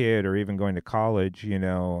having a kid or even going to college,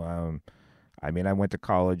 I mean, I went to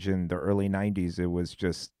college in the early 90s. It was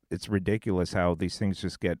just, it's ridiculous how these things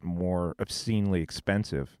just get more obscenely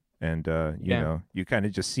expensive. And, Yeah. you kind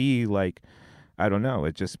of just see like, I don't know.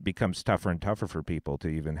 It just becomes tougher and tougher for people to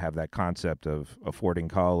even have that concept of affording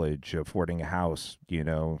college, affording a house. Being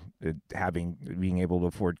able to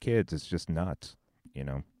afford kids. It's just nuts. You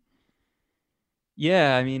know.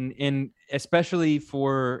 Yeah, I mean, and especially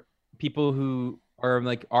for people who are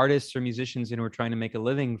like artists or musicians and who are trying to make a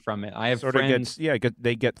living from it. I have Sort of friends. gets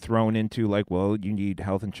they get thrown into like, well, you need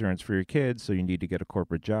health insurance for your kids, so you need to get a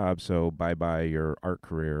corporate job. So bye bye your art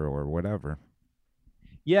career or whatever.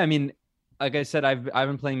 Yeah, I mean, like I said, I've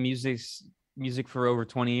been playing music for over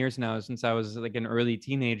 20 years now, since I was like an early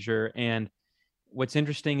teenager. And what's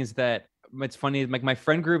interesting is that it's funny, like my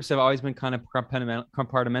friend groups have always been kind of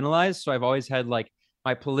compartmentalized. So I've always had like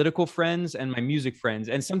my political friends and my music friends,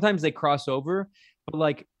 and sometimes they cross over. But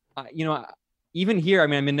like, even here, I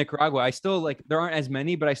mean, I'm in Nicaragua. I still like there aren't as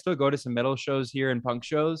many, but I still go to some metal shows here and punk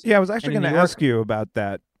shows. Yeah, I was actually And in going New to York, ask you about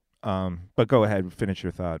that. But go ahead, finish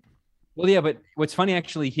your thought. well, yeah, but what's funny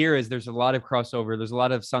actually here is there's a lot of crossover. There's a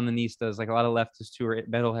lot of Sandinistas, like a lot of leftists too, or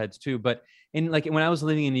metalheads too. But in like when I was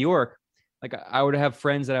living in New York, like I would have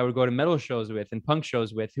friends that I would go to metal shows with and punk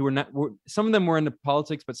shows with who some of them were into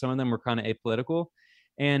politics, but some of them were kind of apolitical.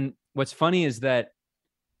 And what's funny is that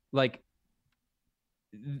like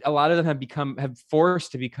a lot of them have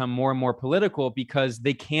forced to become more and more political because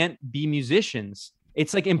they can't be musicians.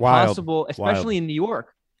 It's like Wild, impossible, wild. especially in New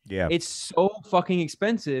York. Yeah, It's so fucking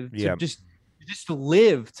expensive to yeah, just to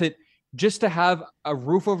live, to have a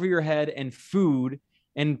roof over your head and food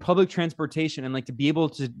and public transportation, and like to be able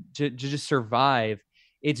to just survive.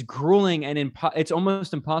 It's grueling and it's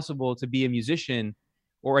almost impossible to be a musician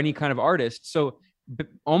or any kind of artist. So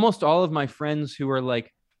almost all of my friends who are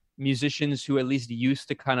like musicians who at least used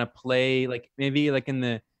to kind of play, like maybe like in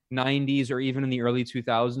the 90s or even in the early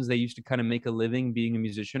 2000s, they used to kind of make a living being a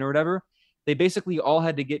musician or whatever. They basically all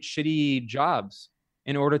had to get shitty jobs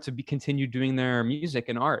in order to continue doing their music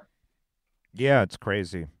and art. yeah. It's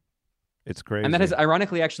crazy. It's And that has crazy.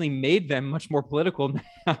 ironically actually made them much more political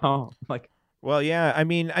now. Like, Well, yeah. I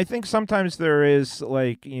mean, I think sometimes there is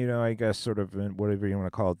like I guess sort of whatever you want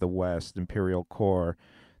to call it, the West imperial core.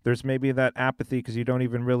 There's maybe that apathy because you don't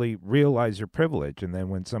even really realize your privilege, and then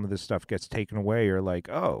when some of this stuff gets taken away, you're like,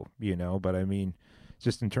 oh, But I mean,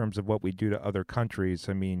 just in terms of what we do to other countries,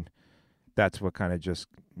 I mean, that's what kind of just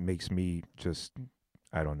makes me just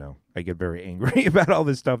I don't know. I get very angry about all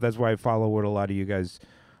this stuff. That's why I follow what a lot of you guys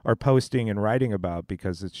are posting and writing about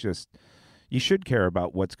because it's just you should care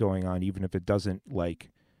about what's going on even if it doesn't like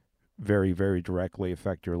very very directly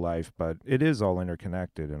affect your life, but it is all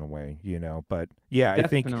interconnected in a way. But yeah, I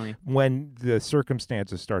think definitely. when the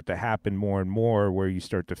circumstances start to happen more and more where you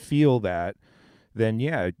start to feel that, then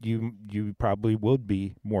yeah, you probably would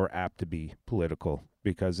be more apt to be political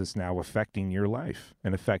because it's now affecting your life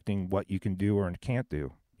and affecting what you can do or can't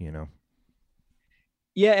do.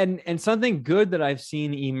 Yeah, and something good that I've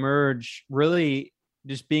seen emerge, really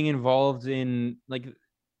just being involved in like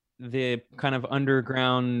the kind of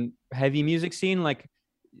underground heavy music scene, like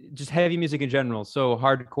just heavy music in general. So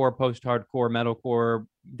hardcore, post-hardcore, metalcore,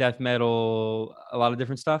 death metal, a lot of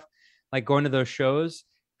different stuff. Like going to those shows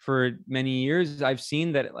for many years, I've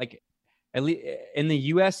seen that like at least in the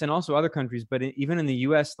US and also other countries, but even in the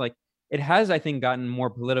US, like it has, I think, gotten more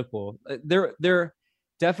political. There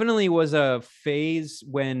definitely was a phase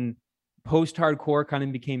when post-hardcore kind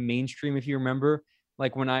of became mainstream, if you remember.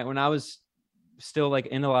 Like when I was still like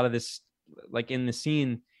in a lot of this, like in the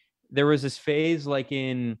scene, there was this phase like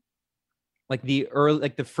in like the early,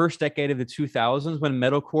 like the first decade of the 2000s when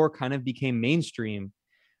metalcore kind of became mainstream.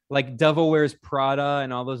 Like Devil Wears Prada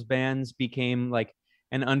and all those bands became like,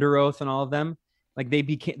 an Under Oath and all of them, like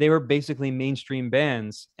they were basically mainstream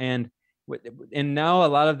bands. And now a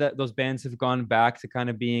lot of those bands have gone back to kind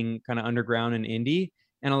of being kind of underground and indie,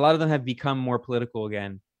 and a lot of them have become more political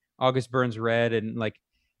again. August Burns Red, and like,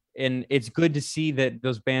 and it's good to see that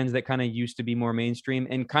those bands that kind of used to be more mainstream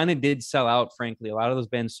and kind of did sell out, frankly, a lot of those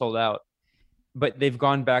bands sold out, but they've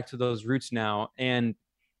gone back to those roots now. And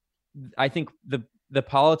I think the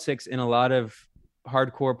politics in a lot of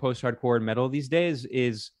hardcore, post-hardcore, and metal these days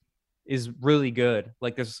is really good.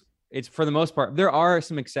 Like this, it's for the most part. There are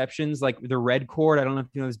some exceptions, like the Red Chord. I don't know if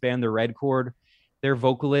you know this band, the Red Chord. Their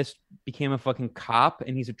vocalist became a fucking cop,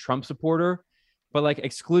 and he's a Trump supporter. But like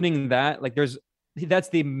excluding that, like that's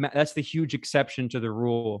the huge exception to the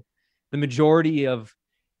rule. The majority of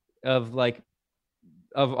like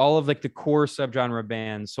of all of like the core subgenre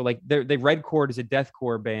bands. So like the Red Chord is a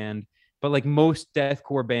deathcore band, but like most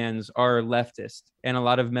deathcore bands are leftist, and a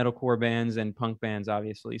lot of metalcore bands and punk bands,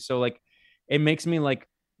 obviously. So like it makes me like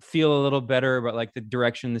feel a little better about like the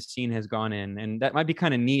direction the scene has gone in, and that might be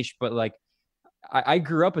kind of niche, but like I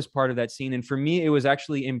grew up as part of that scene, and for me, it was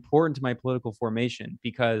actually important to my political formation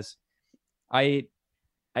because I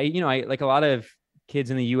I like a lot of kids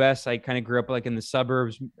in the U.S. I kind of grew up like in the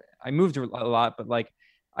suburbs. I moved a lot, but like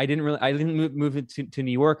I didn't move to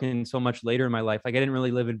New York until much later in my life. Like I didn't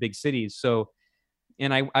really live in big cities. So,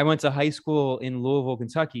 and I went to high school in Louisville,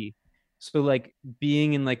 Kentucky. So like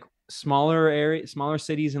being in like smaller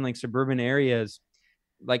cities and like suburban areas,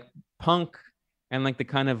 like punk and like the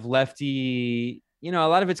kind of lefty, a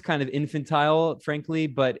lot of it's kind of infantile, frankly,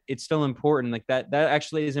 but it's still important. Like that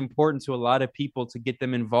actually is important to a lot of people to get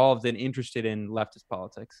them involved and interested in leftist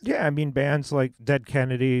politics. Yeah, I mean bands like Dead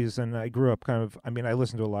Kennedys, and I grew up kind of. I mean, I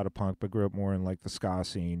listened to a lot of punk, but grew up more in like the ska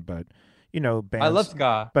scene. But I love bands,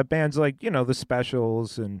 ska. but bands like the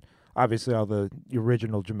Specials and obviously all the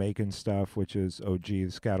original Jamaican stuff, which is OG, the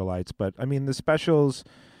Scatolites. But I mean, the Specials.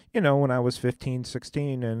 When I was 15,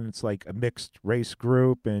 16, and it's like a mixed race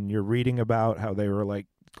group, and you're reading about how they were like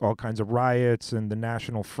all kinds of riots and the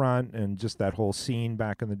National Front and just that whole scene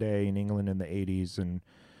back in the day in England in the 80s. And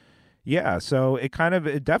yeah, so it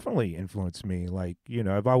definitely influenced me. Like,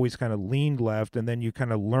 I've always kind of leaned left, and then you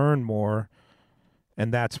kind of learn more.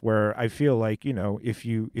 And that's where I feel like, if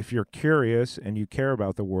you're curious and you care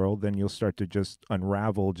about the world, then you'll start to just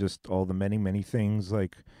unravel just all the many, many things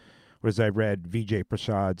like, whereas I read Vijay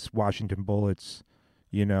Prasad's Washington Bullets,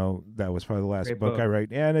 that was probably the last Great book book. I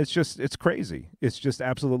read. And it's crazy. It's just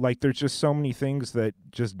absolute, like, there's just so many things that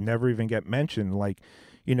just never even get mentioned. Like,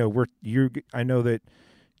 I know that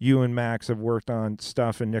you and Max have worked on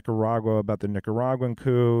stuff in Nicaragua about the Nicaraguan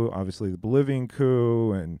coup, obviously the Bolivian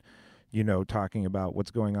coup, and, talking about what's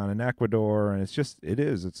going on in Ecuador. And it's just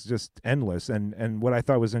endless. And what I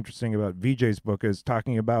thought was interesting about Vijay's book is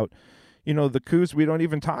talking about, the coups we don't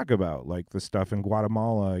even talk about, like the stuff in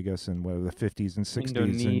Guatemala, I guess, in the 50s and 60s,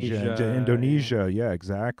 and Indonesia. Yeah,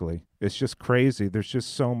 exactly. It's just crazy. There's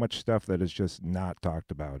just so much stuff that is just not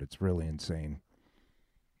talked about. It's really insane.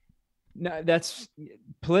 No, that's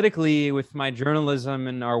politically with my journalism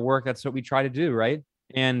and our work. That's what we try to do, right?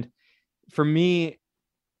 And for me,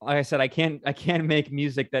 like I said, I can't make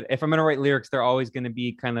music that if I'm going to write lyrics, they're always going to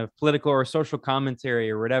be kind of political or social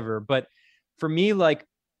commentary or whatever. But for me, like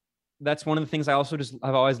that's one of the things I also just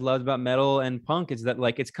have always loved about metal and punk is that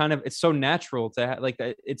like it's so natural to like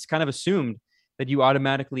it's kind of assumed that you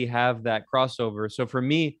automatically have that crossover. So for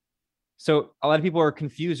me, so a lot of people are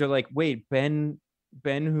confused. They're like, wait, Ben,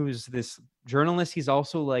 who's this journalist, he's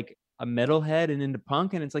also like a metalhead and into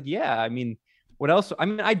punk, and it's like, yeah, I mean, what else? I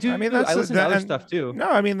mean, I mean, I listen to other stuff too. No,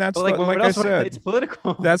 I mean that's but like, like what I else? said, It's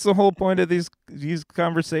political. that's the whole point of these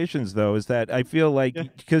conversations, though, is that I feel like Yeah.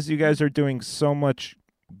 because you guys are doing so much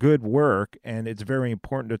good work, and it's very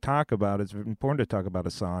important to talk about. It's important to talk about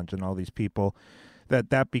Assange and all these people.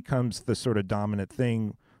 That becomes the sort of dominant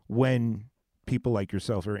thing when people like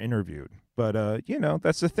yourself are interviewed. But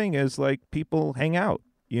that's the thing is like people hang out,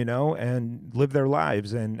 and live their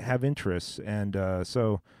lives and have interests, and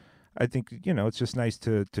so I think it's just nice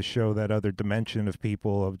to show that other dimension of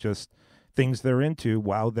people of just things they're into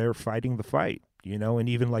while they're fighting the fight, and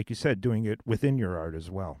even like you said, doing it within your art as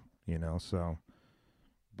well, So,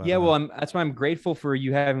 but Yeah, well, that's why I'm grateful for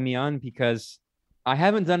you having me on because I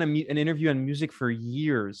haven't done an interview on music for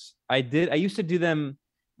years. I used to do them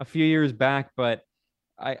a few years back, but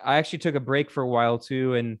I actually took a break for a while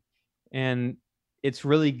too, and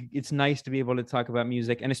it's nice to be able to talk about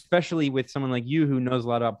music, and especially with someone like you who knows a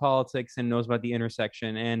lot about politics and knows about the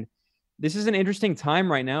intersection. And this is an interesting time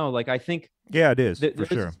right now. Like I think yeah, it is that for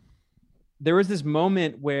sure. there was this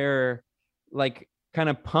moment where like kind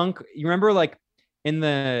of punk, you remember like in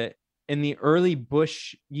the early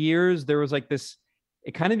Bush years, there was like this,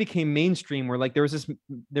 it kind of became mainstream where like there was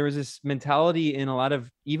this mentality in a lot of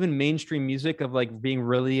even mainstream music of like being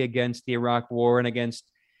really against the Iraq war and against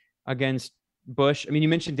Bush. I mean, you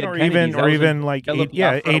mentioned Dead Or Kennedys. even, That or was like even like Jello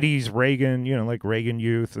yeah, Biafra. 80s Reagan, like Reagan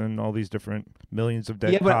Youth and all these different millions of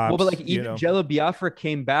dead Yeah, but well, but cops, like even Jello Biafra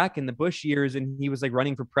came back in the Bush years, and he was like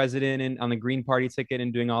running for president and on the Green Party ticket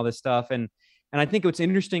and doing all this stuff. And I think what's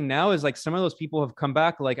interesting now is like some of those people have come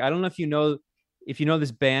back. Like I don't know if you know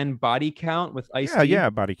this band Body Count with Ice Yeah, T. yeah,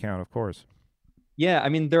 body count, of course. Yeah, I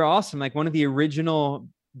mean they're awesome. Like one of the original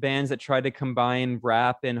bands that tried to combine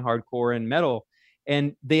rap and hardcore and metal.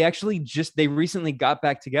 and they recently got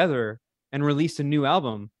back together and released a new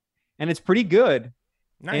album, and it's pretty good.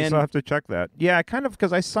 Nice. I'll And have to check that. Yeah, I kind of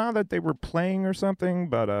because I saw that they were playing or something,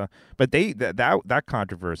 but that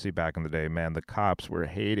controversy back in the day, man, the cops were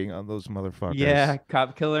hating on those yeah, motherfuckers.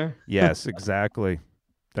 Cop Killer. Yes, exactly.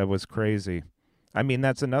 That was crazy. I mean,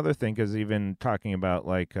 that's another thing because even talking about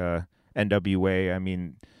like NWA, I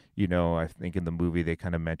mean, I think in the movie they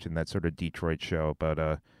kind of mentioned that sort of Detroit show,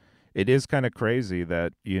 but it is kind of crazy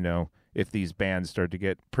that if these bands start to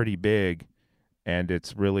get pretty big and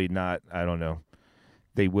it's really not, I don't know,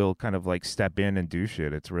 they will kind of like step in and do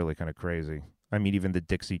shit. It's really kind of crazy. I mean, even the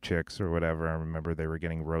Dixie Chicks or whatever. I remember they were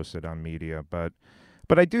getting roasted on media, but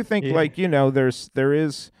I do think Yeah. like there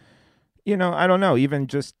is I don't know, even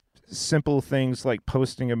just simple things like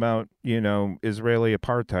posting about Israeli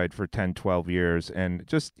apartheid for 10, 12 years, and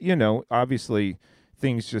just obviously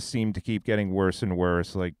things just seem to keep getting worse and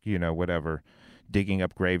worse. Like whatever, digging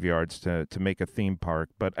up graveyards to make a theme park.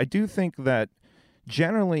 But I do think that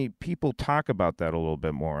generally people talk about that a little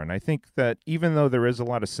bit more. And I think that even though there is a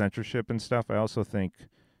lot of censorship and stuff, I also think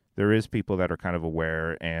there is people that are kind of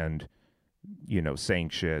aware and, saying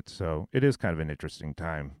shit. So it is kind of an interesting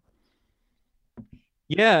time.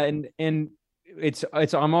 Yeah, and it's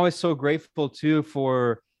I'm always so grateful too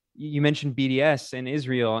for you mentioned BDS and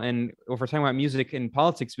Israel, and if we're talking about music and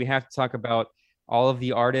politics, we have to talk about all of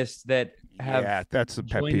the artists that have Yeah, that's a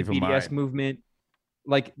pet joined the peeve of BDS mine. movement.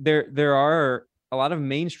 Like there are a lot of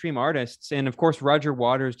mainstream artists, and of course Roger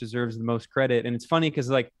Waters deserves the most credit. And it's funny because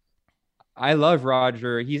like I love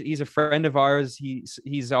Roger. He's a friend of ours.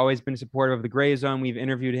 He's always been supportive of the Gray Zone. We've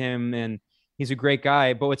interviewed him, and he's a great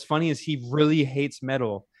guy. But what's funny is he really hates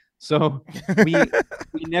metal. So we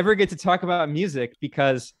we never get to talk about music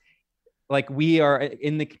because like we are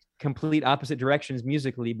in the complete opposite directions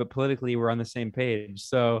musically, but politically we're on the same page.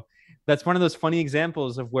 So that's one of those funny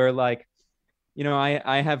examples of where like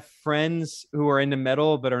I have friends who are into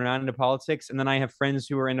metal but are not into politics, and then I have friends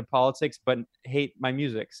who are into politics but hate my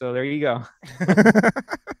music. So there you go.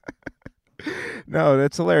 No,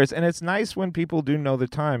 that's hilarious. And it's nice when people do know the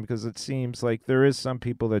time because it seems like there is some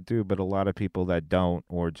people that do, but a lot of people that don't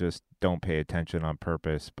or just don't pay attention on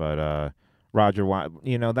purpose. But Roger Watt,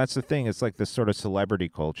 that's the thing. It's like this sort of celebrity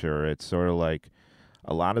culture. It's sort of like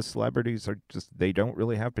a lot of celebrities are just they don't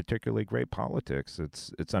really have particularly great politics.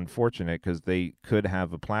 It's unfortunate because they could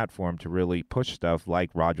have a platform to really push stuff like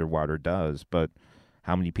Roger Water does, but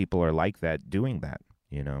how many people are like that doing that,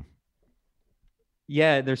 you know?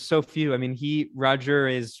 Yeah, there's so few. I mean, Roger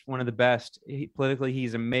is one of the best. Politically,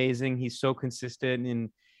 he's amazing. He's so consistent, and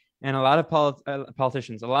a lot of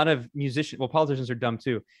politicians, a lot of musicians. Well, politicians are dumb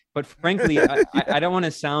too. But frankly, I don't want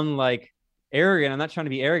to sound like arrogant. I'm not trying to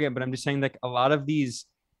be arrogant, but I'm just saying like a lot of these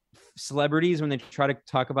celebrities, when they try to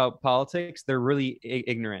talk about politics, they're really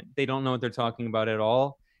ignorant. They don't know what they're talking about at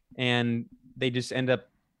all, and they just end up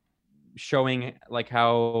showing like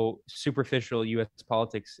how superficial U.S.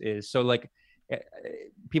 politics is. So like eh,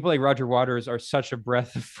 people like Roger Waters are such a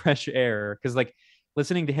breath of fresh air because like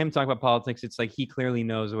listening to him talk about politics, it's like he clearly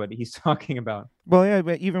knows what he's talking about. Well, yeah,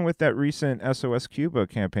 but even with that recent SOS Cuba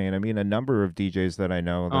campaign, I mean, a number of DJs that I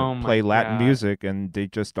know that Oh my play Latin god. music and they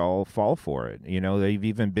just all fall for it. They've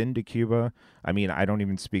even been to Cuba. I mean, I don't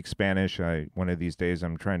even speak Spanish. One of these days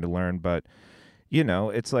I'm trying to learn, but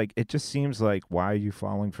it's like it just seems like why are you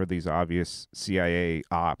falling for these obvious CIA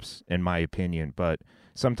ops, in my opinion? But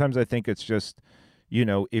sometimes I think it's just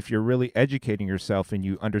if you're really educating yourself and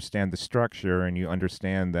you understand the structure and you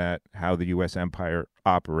understand that how the U.S. empire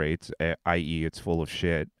operates, i.e., it's full of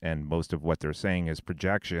shit, and most of what they're saying is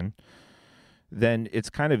projection, then it's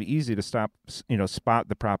kind of easy to spot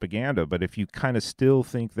the propaganda. But if you kind of still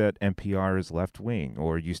think that NPR is left wing,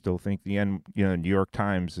 or you still think New York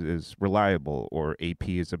Times is reliable, or AP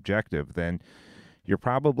is objective, then you're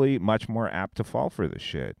probably much more apt to fall for this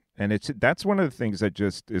shit. And that's one of the things that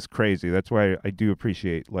just is crazy. That's why I do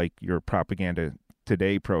appreciate like your Propaganda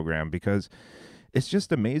Today program because it's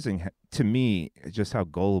just amazing to me just how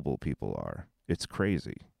gullible people are. It's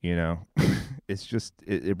crazy. It's just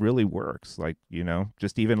it really works. Like,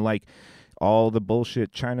 just even like all the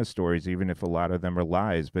bullshit China stories, even if a lot of them are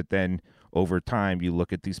lies, but then over time you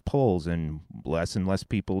look at these polls and less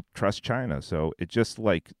people trust China. So it just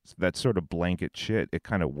like that sort of blanket shit, it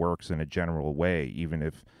kind of works in a general way, even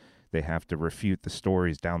if they have to refute the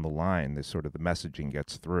stories down the line, this sort of the messaging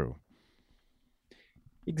gets through.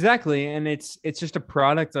 Exactly, and it's just a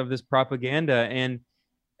product of this propaganda, and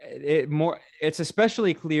it's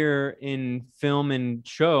especially clear in film and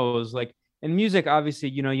shows like in music. Obviously,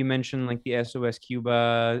 you mentioned like the SOS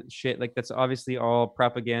Cuba shit, like that's obviously all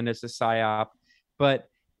propaganda. It's a psyop, but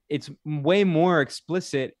it's way more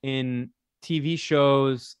explicit in TV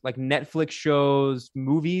shows, like Netflix shows,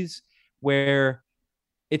 movies, where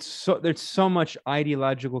there's so much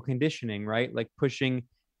ideological conditioning, right? Like pushing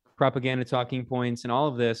propaganda talking points and all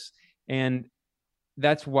of this. And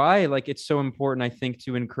that's why like it's so important, I think,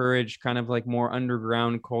 to encourage kind of like more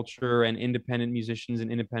underground culture and independent musicians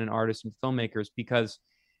and independent artists and filmmakers, because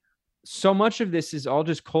so much of this is all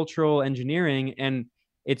just cultural engineering, and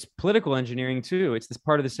it's political engineering too. It's this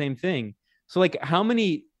part of the same thing. So like how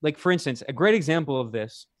many, like for instance, a great example of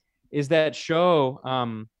this is that show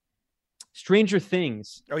Stranger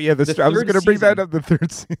Things. Oh yeah, I was going to bring that up. The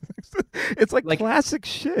third season, it's like classic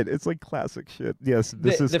shit. It's like classic shit. Yes,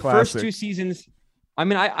 this is the classic. first 2 seasons. I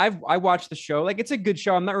mean, I watched the show. Like, it's a good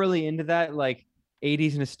show. I'm not really into that like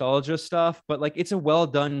 80s nostalgia stuff, but like it's a well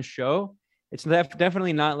done show. It's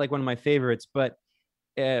definitely not like one of my favorites, but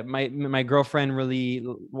my girlfriend really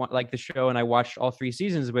liked the show, and I watched all 3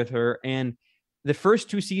 seasons with her. And the first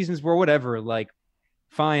 2 seasons were whatever, like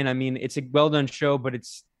fine. I mean, it's a well done show, but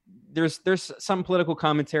there's some political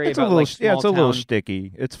commentary it's about a little, like it's a little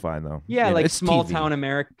sticky. It's fine though. Yeah, like it's small TV. town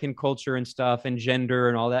American culture and stuff, and gender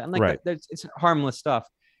and all that, and like right. It's harmless stuff.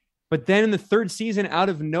 But then in the 3rd season, out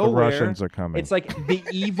of nowhere, the Russians are coming. It's like the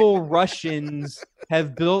evil Russians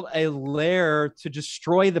have built a lair to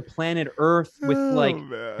destroy the planet Earth with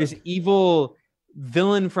this evil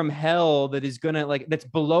villain from hell that is gonna that's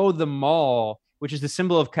below the mall, which is the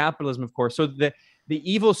symbol of capitalism, of course. So the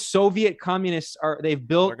evil Soviet communists they've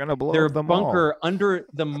built their bunker under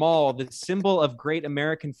the mall, the symbol of great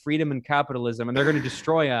American freedom and capitalism, and they're going to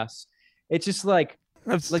destroy us. It's just like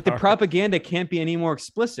the propaganda can't be any more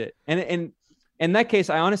explicit. And in that case,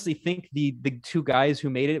 I honestly think the 2 guys who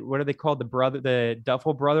made it, what are they called? The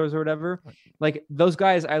Duffel brothers or whatever. Like those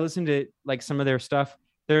guys, I listened to like some of their stuff.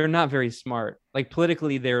 They're not very smart. Like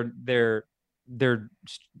politically, they're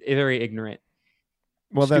very ignorant.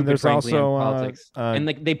 Well, then there's also politics, and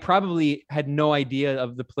like they probably had no idea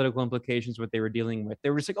of the political implications what they were dealing with. They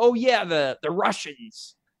were just like, "Oh yeah, the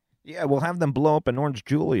Russians." Yeah, we'll have them blow up an Orange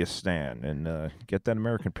Julius stand and get that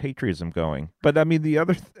American patriotism going. But I mean, the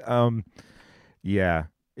other, yeah,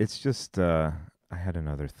 it's just. I had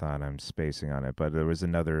another thought. I'm spacing on it, but there was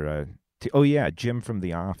another. Oh yeah, Jim from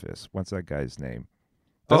The Office. What's that guy's name?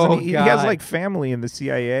 He has like family in the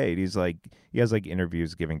CIA. He has like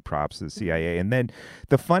interviews giving props to the CIA. And then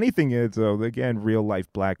the funny thing is, though, again, real life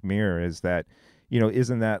Black Mirror is that,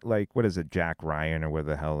 isn't that like, what is it, Jack Ryan or what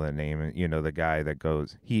the hell the name, the guy that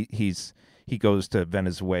goes, he goes to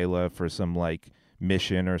Venezuela for some like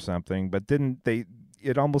mission or something, but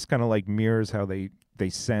it almost kind of like mirrors how they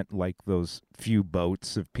sent like those few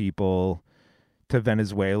boats of people to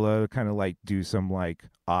Venezuela, kind of like do some like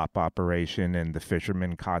operation, and the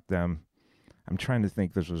fishermen caught them. I'm trying to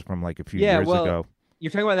think. This was from like a few years ago.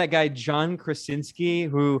 You're talking about that guy John Krasinski,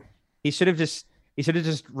 who he should have just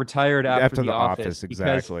retired after the Office.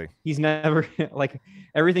 Exactly. He's never like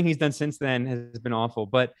everything he's done since then has been awful.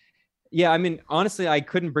 But yeah, I mean, honestly, I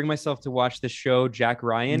couldn't bring myself to watch the show Jack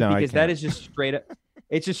Ryan because that is just straight up.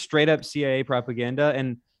 It's just straight up CIA propaganda,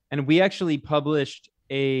 and we actually republished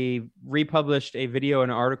a video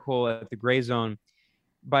and article at the Gray Zone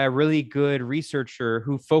by a really good researcher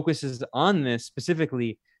who focuses on this,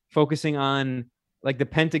 specifically focusing on like the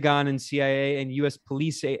Pentagon and CIA and US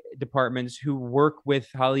police departments who work with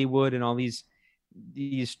Hollywood and all these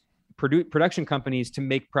production companies to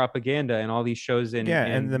make propaganda and all these shows and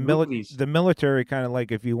the military kind of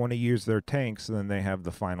like, if you want to use their tanks, then they have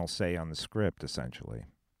the final say on the script, essentially.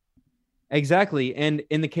 Exactly. And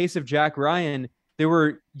in the case of Jack Ryan, there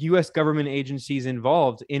were U.S. government agencies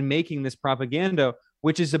involved in making this propaganda,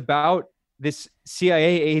 which is about this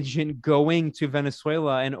CIA agent going to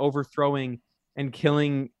Venezuela and overthrowing and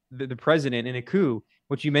killing the president in a coup,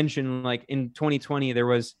 which you mentioned, like in 2020, there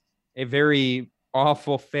was a very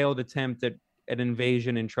awful failed attempt at an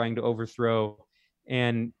invasion and trying to overthrow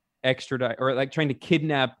and extradite, or like trying to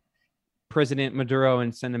kidnap President Maduro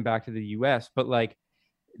and send him back to the U.S. But like,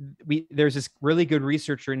 there's this really good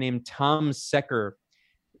researcher named Tom Secker,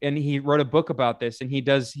 and he wrote a book about this, and he's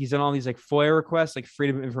done all these like FOIA requests, like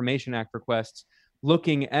Freedom of Information Act requests,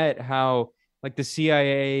 looking at how like the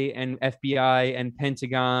CIA and FBI and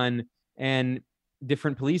Pentagon and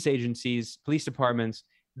different police agencies, police departments,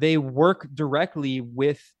 they work directly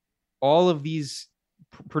with all of these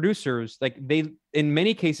producers. Like in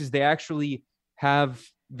many cases, they actually have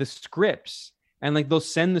the scripts, and like they'll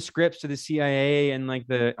send the scripts to the CIA and like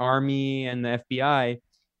the Army and the FBI,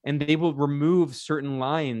 and they will remove certain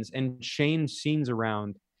lines and change scenes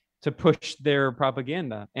around to push their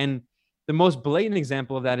propaganda. And the most blatant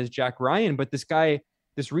example of that is Jack Ryan. But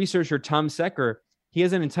this researcher, Tom Secker, he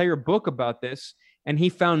has an entire book about this, and he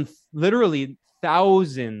found literally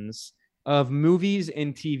thousands of movies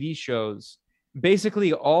and TV shows,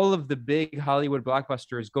 basically all of the big Hollywood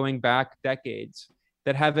blockbusters going back decades,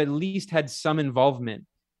 that have at least had some involvement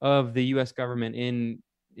of the US government in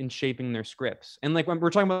shaping their scripts. And like when we're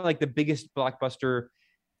talking about like the biggest blockbuster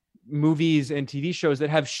movies and TV shows that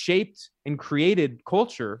have shaped and created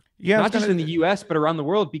culture, not just in the US, but around the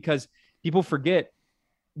world, because people forget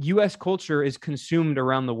US culture is consumed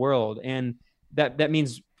around the world. And that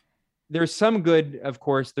means there's some good, of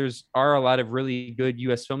course, are a lot of really good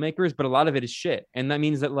US filmmakers, but a lot of it is shit. And that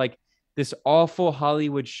means that like this awful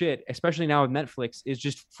Hollywood shit, especially now with Netflix, is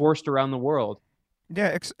just forced around the world.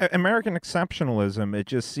 Yeah, American exceptionalism, it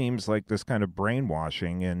just seems like this kind of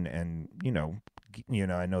brainwashing and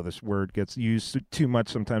I know this word gets used too much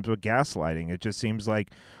sometimes with gaslighting. It just seems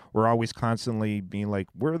like we're always constantly being like,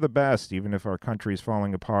 we're the best, even if our country's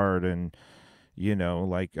falling apart. And,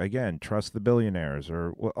 like, again, trust the billionaires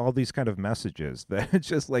or all these kind of messages that it's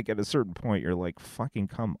just like at a certain point, you're like, fucking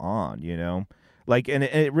come on, Like, and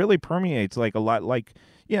it really permeates like a lot, like,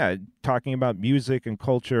 yeah, talking about music and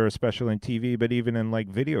culture, especially in TV, but even in like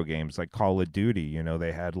video games, like Call of Duty,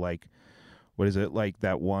 they had like, what is it, like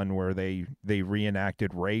that one where they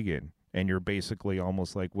reenacted Reagan, and you're basically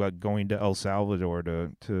almost like going to El Salvador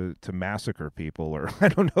to massacre people, or I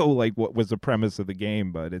don't know, like what was the premise of the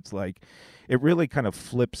game, but it's like it really kind of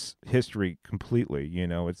flips history completely.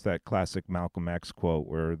 It's that classic Malcolm X quote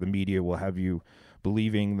where the media will have you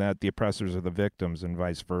believing that the oppressors are the victims and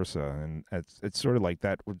vice versa, and it's sort of like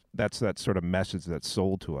that. That's that sort of message that's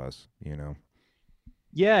sold to us.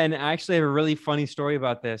 Yeah, and I actually have a really funny story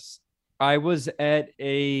about this. I was at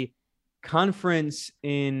a conference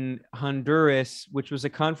in Honduras, which was a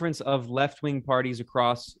conference of left-wing parties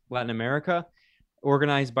across Latin America,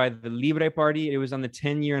 organized by the Libre Party. It was on the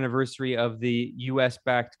 10-year anniversary of the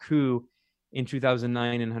US-backed coup in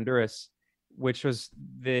 2009 in Honduras, which was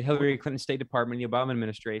the Hillary Clinton State Department, the Obama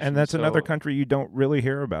administration. And that's another country you don't really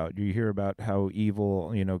hear about. You hear about how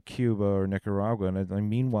evil, Cuba or Nicaragua. And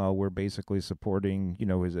meanwhile, we're basically supporting,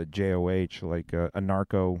 is a JOH, like a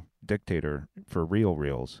narco dictator for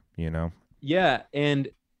reals, Yeah. And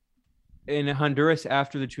in Honduras,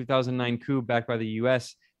 after the 2009 coup backed by the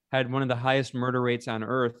US, had one of the highest murder rates on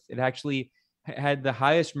earth. It actually had the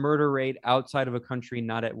highest murder rate outside of a country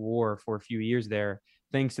not at war for a few years there,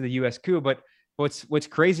 thanks to the US coup. But what's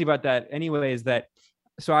crazy about that anyway is that,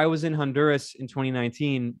 so I was in Honduras in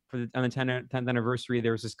 2019 on the 10th anniversary.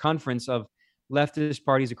 There was this conference of leftist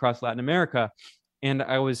parties across Latin America. And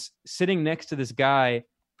I was sitting next to this guy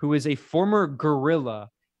who is a former guerrilla,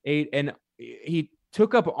 and he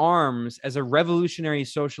took up arms as a revolutionary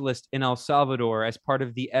socialist in El Salvador as part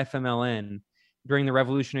of the FMLN during the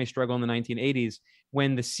revolutionary struggle in the 1980s,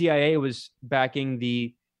 when the CIA was backing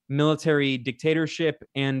the military dictatorship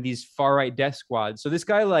and these far-right death squads. So this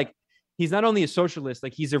guy, like, he's not only a socialist,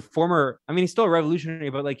 like he's a former, he's still a revolutionary,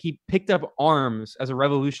 but like he picked up arms as a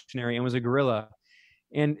revolutionary and was a guerrilla,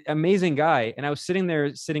 and amazing guy. And I was sitting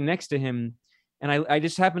next to him, and I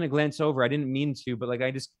just happened to glance over. I didn't mean to, but like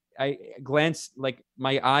I glanced, like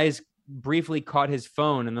my eyes briefly caught his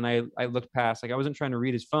phone, and then I looked past. Like I wasn't trying to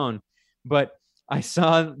read his phone, but I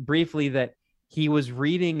saw briefly that he was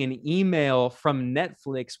reading an email from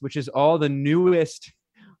Netflix, which is all the newest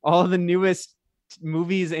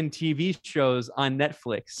movies and TV shows on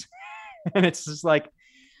Netflix. And it's just like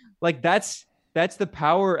that's the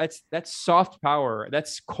power. That's soft power.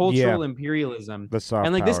 That's cultural imperialism. The soft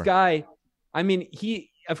and like power. This guy,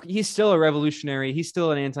 he's still a revolutionary. He's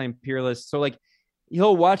still an anti-imperialist. So like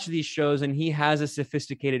he'll watch these shows and he has a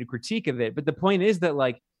sophisticated critique of it. But the point is that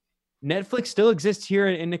like Netflix still exists here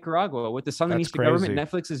in Nicaragua with the Sandinista government.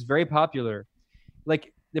 Netflix is very popular.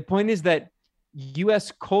 Like the point is that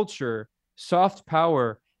U.S. culture, soft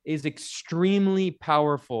power, is extremely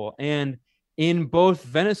powerful. And in both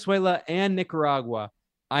Venezuela and Nicaragua,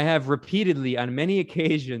 I have repeatedly, on many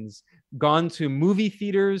occasions, gone to movie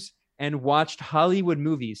theaters and watched Hollywood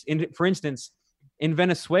movies. For instance, in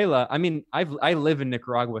Venezuela, I live in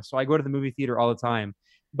Nicaragua, so I go to the movie theater all the time.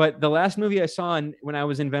 But the last movie I saw when I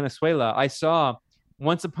was in Venezuela, I saw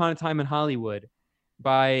Once Upon a Time in Hollywood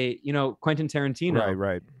by, Quentin Tarantino.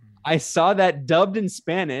 Right. I saw that dubbed in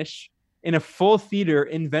Spanish in a full theater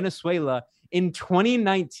in Venezuela in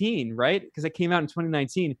 2019, right? Because it came out in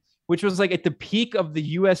 2019, which was like at the peak of the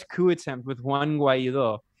U.S. coup attempt with Juan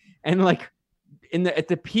Guaido. And like at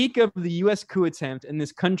the peak of the U.S. coup attempt in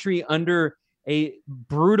this country under a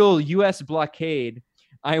brutal U.S. blockade,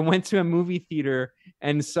 I went to a movie theater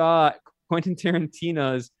and saw Quentin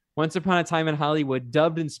Tarantino's Once Upon a Time in Hollywood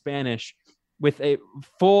dubbed in Spanish with a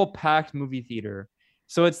full packed movie theater.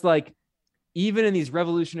 So it's like, even in these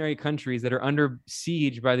revolutionary countries that are under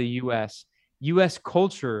siege by the US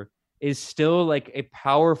culture is still like a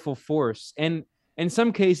powerful force. And in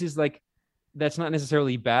some cases, like, that's not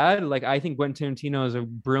necessarily bad. Like, I think Quentin Tarantino is a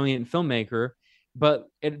brilliant filmmaker, but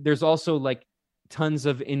there's also like tons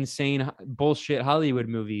of insane bullshit Hollywood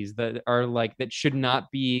movies that are like, that should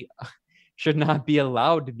not be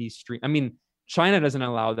allowed to be streamed. I mean, China doesn't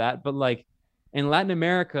allow that, but like in Latin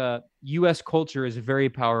America, US culture is very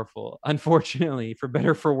powerful, unfortunately, for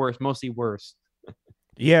better for worse, mostly worse.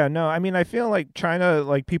 Yeah, no, I mean, I feel like China,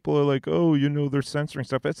 like, people are like, oh, they're censoring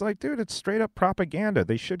stuff. It's like, dude, it's straight up propaganda.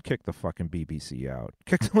 They should kick the fucking BBC out.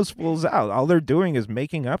 Kick those fools out. All they're doing is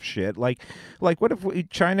making up shit. Like what if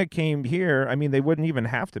China came here? I mean, they wouldn't even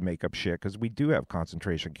have to make up shit because we do have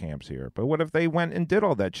concentration camps here. But what if they went and did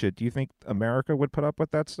all that shit? Do you think America would put up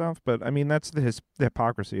with that stuff? But I mean, that's the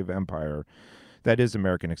hypocrisy of empire. That is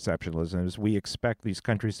American exceptionalism, is we expect these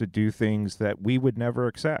countries to do things that we would never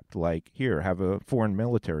accept, like, here, have a foreign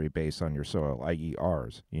military base on your soil, i.e.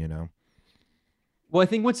 ours, Well, I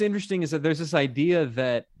think what's interesting is that there's this idea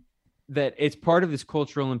that it's part of this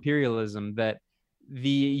cultural imperialism, that the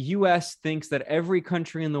US thinks that every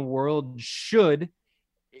country in the world should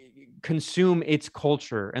consume its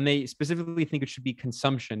culture, and they specifically think it should be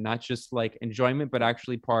consumption, not just like enjoyment, but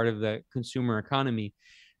actually part of the consumer economy.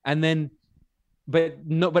 And then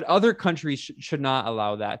but other countries should not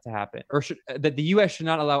allow that to happen, or that the US should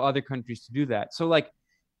not allow other countries to do that. So like,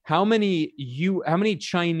 how many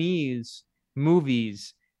Chinese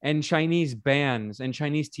movies and Chinese bands and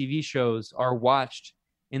Chinese TV shows are watched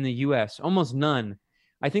in the US? Almost none.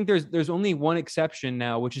 I think there's only one exception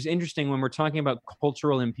now, which is interesting when we're talking about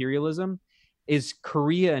cultural imperialism, is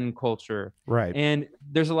Korean culture. Right. And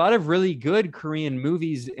there's a lot of really good Korean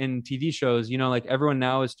movies and TV shows. Like, everyone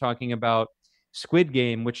now is talking about Squid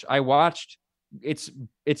Game, which I watched. It's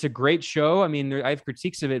a great show. I mean, I have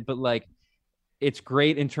critiques of it, but like, it's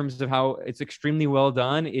great in terms of how it's extremely well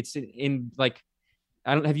done. It's in like,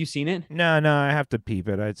 have you seen it? No, I have to peep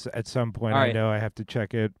it. At some point, I know I have to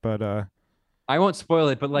check it, but I won't spoil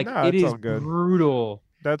it, but like, no, it is good. brutal.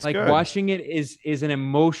 That's like good. Watching it is an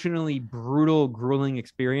emotionally brutal, grueling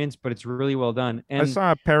experience, but it's really well done. And I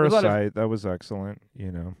saw Parasite. That was excellent.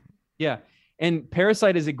 Yeah. And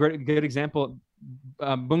Parasite is a good example.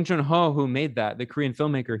 Bong Joon-ho, who made that, the Korean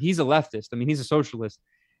filmmaker, he's a leftist. I mean, he's a socialist,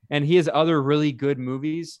 and he has other really good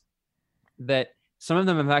movies that some of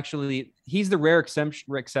them have actually. He's the rare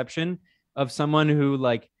exception of someone who,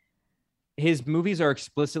 like, his movies are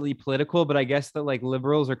explicitly political, but I guess that like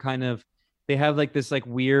liberals are kind of, they have like this like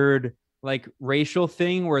weird like racial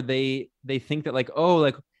thing where they think that like, oh,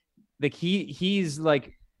 like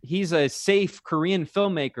he's a safe Korean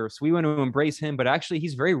filmmaker, so we want to embrace him, but actually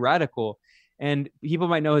he's very radical. And people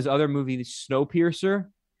might know his other movie, Snowpiercer,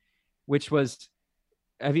 which was,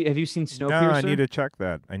 have you seen Snowpiercer? No, I need to check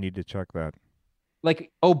that.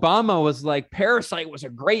 Like, Obama was like, Parasite was a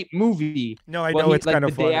great movie. No, I know, it's kind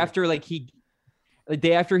of funny. The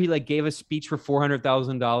day after he like gave a speech for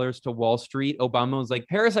 $400,000 to Wall Street, Obama was like,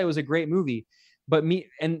 Parasite was a great movie. But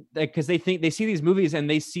because they see these movies and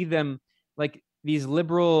they see them like these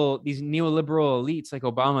neoliberal elites like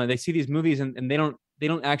Obama, they see these movies and they don't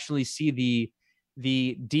actually see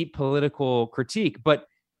the deep political critique. But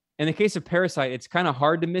in the case of Parasite, it's kind of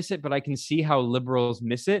hard to miss it, but I can see how liberals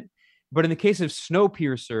miss it. But in the case of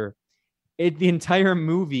Snowpiercer, the entire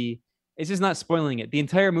movie, it's just not spoiling it. The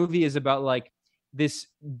entire movie is about like this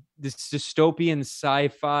dystopian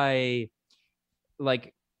sci-fi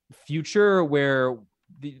like future where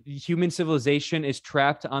the human civilization is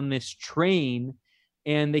trapped on this train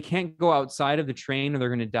and they can't go outside of the train or they're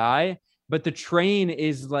going to die. But the train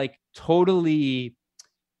is like totally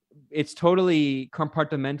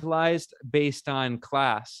compartmentalized based on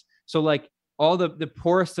class. So like all the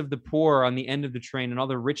poorest of the poor are on the end of the train and all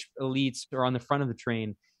the rich elites are on the front of the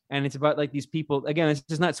train. And it's about like these people, again, it's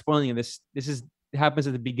just not spoiling it. This happens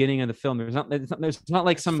at the beginning of the film. There's not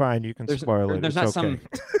like some, fine, you can spoil it. There's it's not okay. some,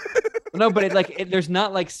 no, but there's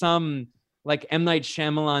not like some like M. Night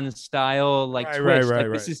Shyamalan style like twist.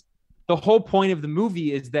 Right. This is the whole point of the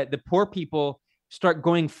movie, is that the poor people start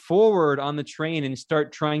going forward on the train and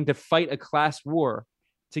start trying to fight a class war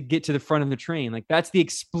to get to the front of the train. Like, that's the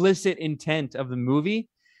explicit intent of the movie.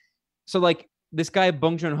 So like, this guy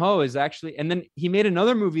Bong Joon-ho is actually, and then he made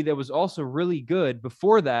another movie that was also really good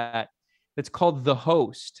before that, that's called The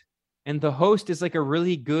Host. And The Host is like a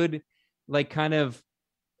really good, like kind of,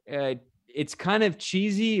 it's kind of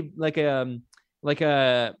cheesy, like a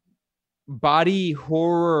body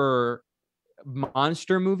horror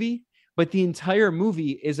monster movie. But the entire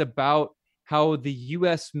movie is about how the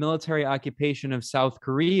US military occupation of South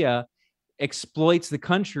Korea exploits the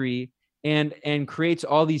country and creates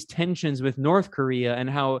all these tensions with North Korea, and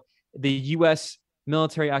how the US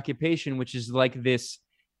military occupation, which is like this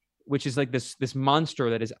monster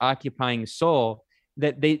that is occupying Seoul,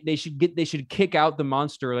 that they should kick out the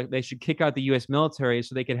monster, like they should kick out the US military so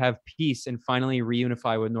they could have peace and finally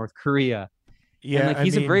reunify with North Korea. And Yeah, like I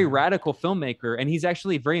he's a very mean, radical filmmaker, and he's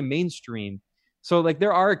actually very mainstream. So like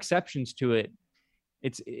there are exceptions to it.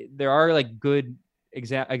 There are like good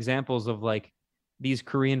examples of like these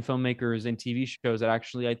Korean filmmakers and TV shows that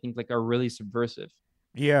actually I think like are really subversive.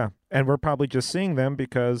 yeah, and we're probably just seeing them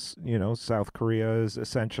because, South Korea is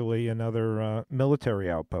essentially another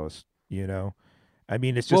military outpost, I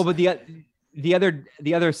mean, it's Well, just but the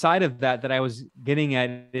other side of that I was getting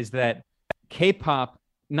at is that K-pop,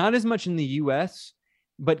 not as much in the US,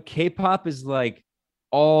 but K-pop is like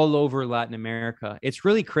all over Latin America. It's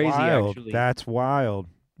really crazy, wild. actually. That's wild.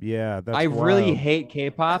 Yeah, I that's really wild. hate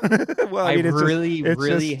K-pop. Well, I I mean, really,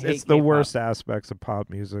 really it's hate the K-pop. worst aspects of pop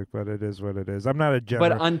music, but it is what it is. I'm not a But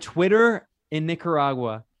general. on Twitter in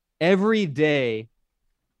Nicaragua, every day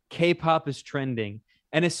K-pop is trending,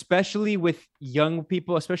 and especially with young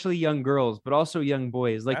people, especially young girls, but also young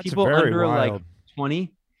boys, like That's people very under like wild.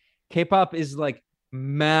 20. K-pop is like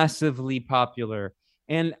massively popular,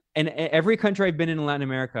 and every country I've been in Latin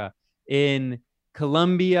America, in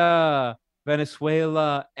Colombia,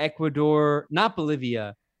 Venezuela, Ecuador, not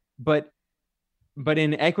Bolivia, but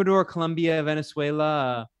in Ecuador, Colombia,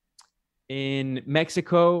 Venezuela, in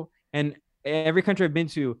Mexico, and every country I've been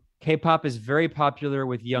to, K-pop is very popular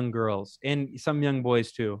with young girls and some young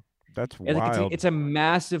boys too. That's And like wild. it's a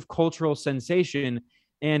massive cultural sensation,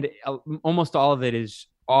 and almost all of it is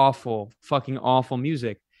awful, fucking awful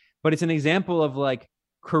music. But it's an example of like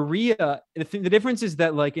Korea. The difference is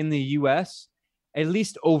that like in the U.S., at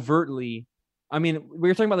least overtly, I mean, we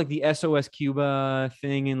were talking about like the SOS Cuba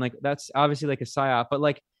thing, and like that's obviously like a psyop, but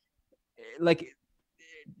like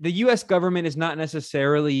the U.S. government is not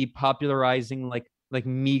necessarily popularizing like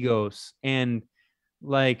Migos and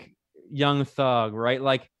like Young Thug, right?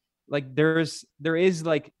 Like there is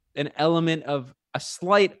like an element of a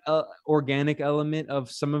slight organic element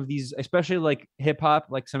of some of these, especially like hip hop,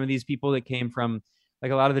 like some of these people that came from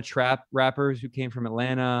like a lot of the trap rappers who came from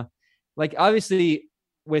Atlanta. Like obviously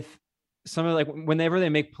with some of like whenever they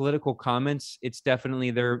make political comments, it's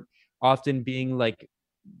definitely they're often being like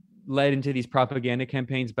led into these propaganda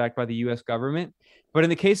campaigns backed by the US government. But in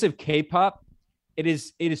the case of K-pop, it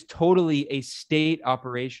is totally a state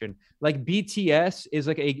operation. Like BTS is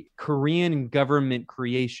like a Korean government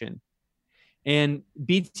creation. And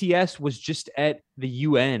BTS was just at the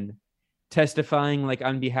UN testifying like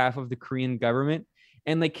on behalf of the Korean government.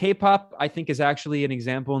 And like K-pop, I think is actually an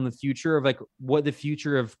example in the future of like what the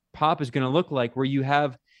future of pop is going to look like, where you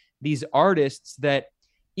have these artists that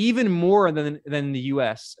even more than the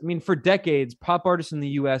US. I mean, for decades, pop artists in the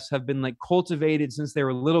US have been like cultivated since they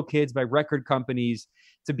were little kids by record companies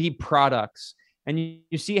to be products. And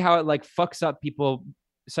you see how it like fucks up people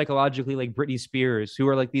psychologically, like Britney Spears, who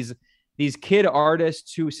are like these kid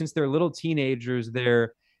artists who, since they're little teenagers,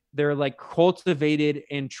 they're like cultivated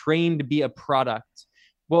and trained to be a product.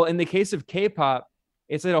 Well, in the case of K-pop,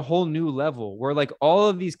 it's at a whole new level where like all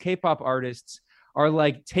of these K-pop artists are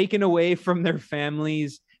like taken away from their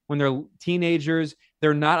families when they're teenagers.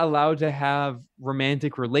 They're not allowed to have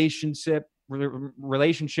romantic relationships.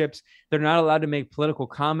 They're not allowed to make political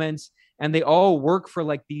comments, and they all work for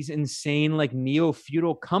like these insane like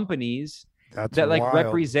neo-feudal companies That's that like wild.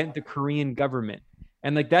 represent the Korean government.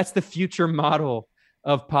 And like that's the future model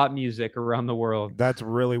of pop music around the world. That's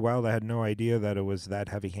really wild. I had no idea that it was that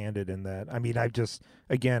heavy-handed in that. I mean,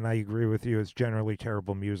 again, I agree with you. It's generally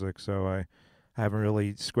terrible music, so I haven't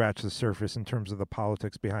really scratched the surface in terms of the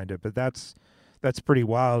politics behind it. But that's pretty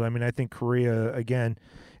wild. I mean, I think Korea, again,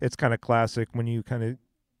 it's kind of classic when you kind of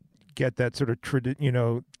get that sort of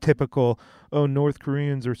typical, oh, North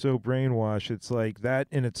Koreans are so brainwashed. It's like that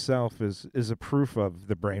in itself is a proof of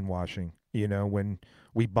the brainwashing. When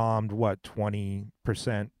we bombed what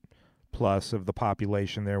 20% plus of the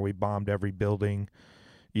population there, we bombed every building.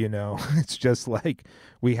 It's just like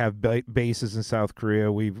we have bases in South Korea.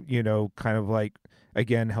 We've kind of like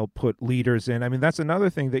again help put leaders in. I mean, that's another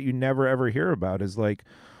thing that you never ever hear about is like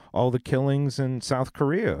all the killings in South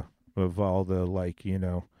Korea of all the like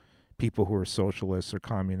people who are socialists or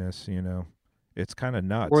communists. It's kind of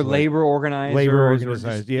nuts. Or Like labor labor organizers, or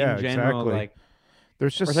organized. just Yeah, in general, exactly. like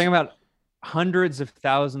There's we're just talking about hundreds of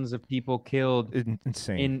thousands of people killed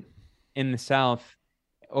insane. in the South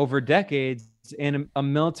over decades, and a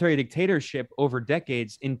military dictatorship over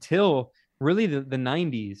decades until really the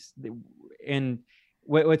 90s. And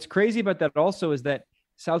what's crazy about that also is that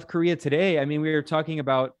South Korea today, I mean, we were talking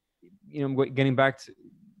about, getting back to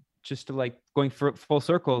just to like going for full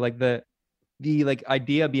circle, like the like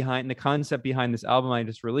idea behind the concept behind this album I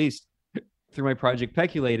just released through my project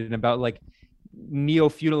Peculated, and about like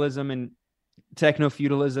neo-feudalism and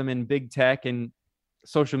techno-feudalism and big tech and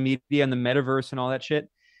social media and the metaverse and all that shit.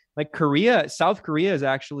 Like South Korea is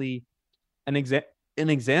actually an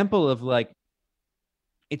example of like,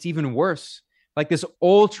 it's even worse. Like this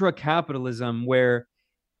ultra capitalism where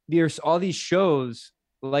there's all these shows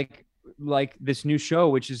like this new show,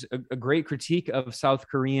 which is a great critique of South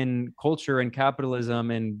Korean culture and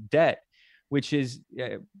capitalism and debt, which is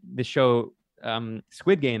the show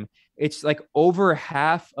Squid Game. It's like over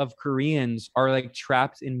half of Koreans are like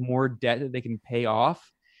trapped in more debt that they can pay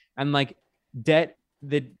off. And like the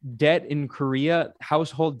debt in Korea,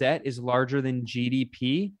 household debt, is larger than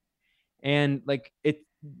GDP. And like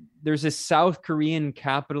there's this South Korean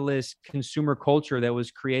capitalist consumer culture that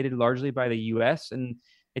was created largely by the US, and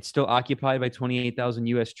it's still occupied by 28,000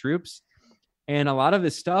 US troops. And a lot of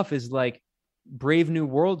this stuff is like Brave New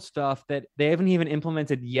World stuff that they haven't even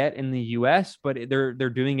implemented yet in the US, but they're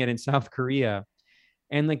doing it in South Korea.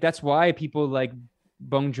 And like that's why people like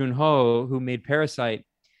Bong Joon-ho, who made Parasite,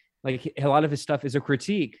 like a lot of his stuff is a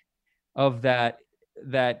critique of that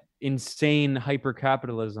insane hyper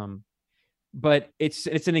capitalism. But it's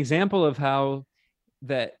an example of how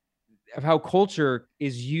culture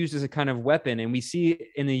is used as a kind of weapon. And we see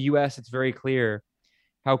in the US, it's very clear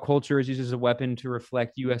how culture is used as a weapon to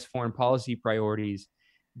reflect US foreign policy priorities.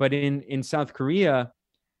 But in South Korea,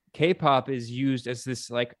 K-pop is used as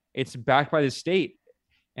this, like, it's backed by the state,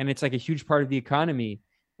 and it's like a huge part of the economy.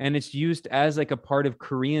 And it's used as like a part of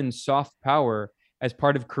Korean soft power, as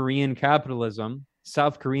part of Korean capitalism,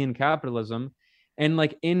 South Korean capitalism. And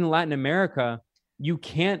like in Latin America, you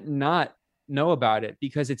can't not know about it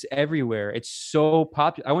because it's everywhere. It's so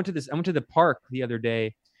popular. I went to the park the other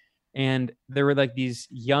day, and there were like these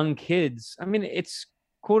young kids. I mean, it's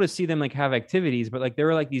cool to see them like have activities, but like there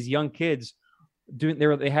were like these young kids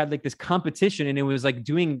they had like this competition, and it was like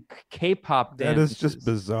doing K-pop dances. That is just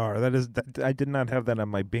bizarre. I did not have that on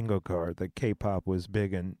my bingo card, that K-pop was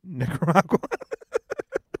big in Nicaragua.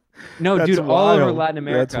 No, That's dude, wild. all over Latin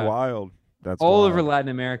America. That's wild. That's all wild. over Latin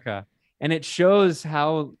America. And it shows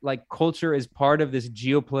how like culture is part of this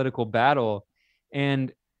geopolitical battle.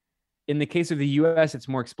 And in the case of the US, it's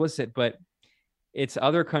more explicit, but it's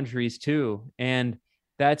other countries too. And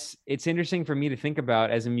it's interesting for me to think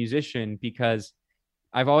about as a musician, because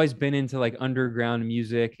I've always been into like underground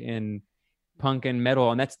music and punk and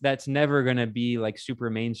metal, and that's never going to be like super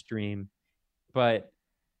mainstream. But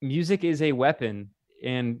music is a weapon.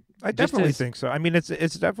 And I definitely think so. I mean, it's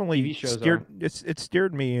definitely TV shows steered it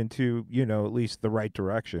steered me into, at least the right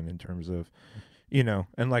direction in terms of,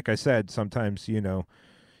 and like I said, sometimes,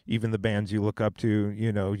 even the bands you look up to,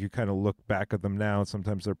 you kind of look back at them now.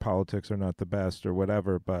 Sometimes their politics are not the best or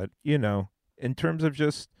whatever, but in terms of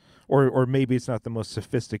just, or maybe it's not the most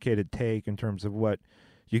sophisticated take in terms of what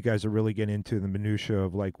you guys are really getting into, the minutia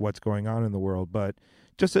of like what's going on in the world, but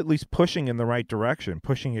just at least pushing in the right direction,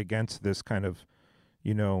 pushing against this kind of,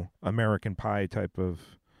 American Pie type of,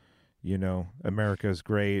 America is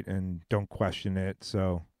great and don't question it.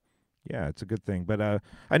 So, yeah, it's a good thing. But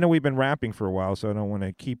I know we've been rapping for a while, so I don't want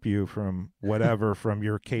to keep you from whatever from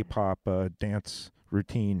your K-pop dance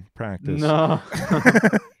routine practice. No.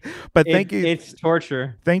 But thank you. It's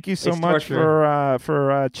torture. Thank you so much torture.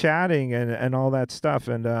 for chatting and all that stuff.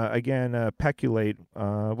 And again, Peculate.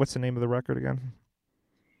 What's the name of the record again?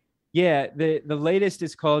 Yeah, the latest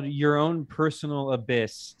is called Your Own Personal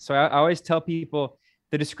Abyss. So I always tell people,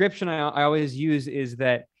 the description I always use is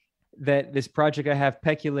that this project I have,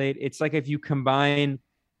 Peculate, it's like if you combine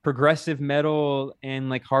progressive metal and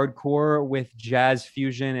like hardcore with jazz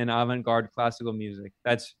fusion and avant-garde classical music.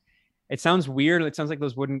 It sounds weird. It sounds like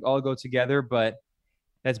those wouldn't all go together, but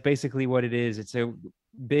that's basically what it is. It's a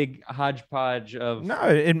big hodgepodge of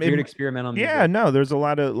weird experimental music. Yeah, no, there's a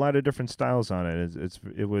lot of different styles on it.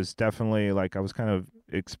 It was definitely like I was kind of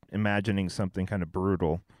imagining something kind of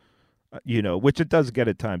brutal, which it does get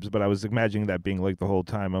at times. But I was imagining that being like the whole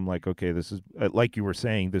time. I'm like, okay, this is like you were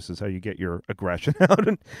saying, this is how you get your aggression out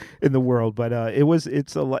in the world. But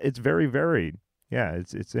it's very varied. Yeah,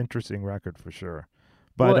 it's interesting record for sure.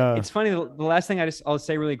 But it's funny. The last thing I'll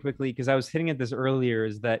say really quickly, because I was hitting at this earlier,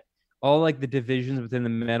 is that all like the divisions within the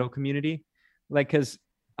metal community, like, because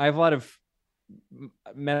I have a lot of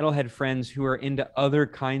metalhead friends who are into other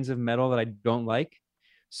kinds of metal that I don't like.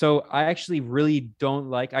 So I actually really don't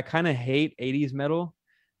like, I kind of hate 80s metal.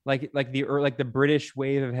 like the British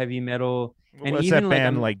wave of heavy metal, and What's even that like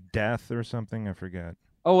band I'm like Death or something? I forget.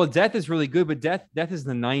 oh well, Death is really good, but Death is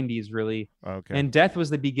the '90s really, Okay. and Death was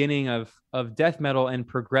the beginning of death metal and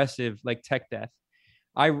progressive like tech death.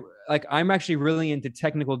 I I'm actually really into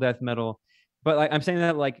technical death metal, but like I'm saying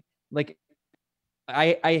that like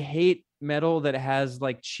I hate metal that has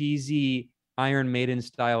like cheesy Iron Maiden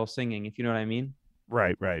style singing, if you know what I mean.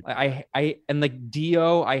 Right, right. I and like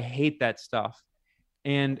Dio, I hate that stuff.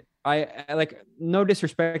 And I like no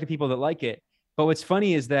disrespect to people that like it, but what's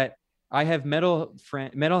funny is that I have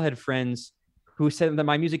metalhead friends who said that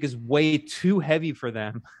my music is way too heavy for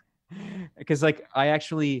them because like I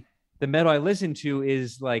actually the metal I listen to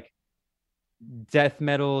is like death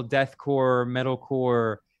metal, deathcore,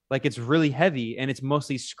 metalcore. Like it's really heavy and it's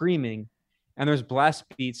mostly screaming, and there's blast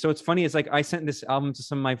beats. So it's funny. It's like I sent this album to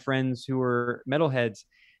some of my friends who were metalheads,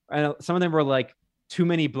 and some of them were like, "Too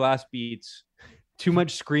many blast beats, too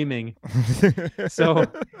much screaming." So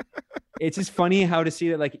it's just funny how to see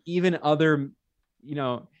that like even other, you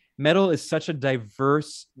know, metal is such a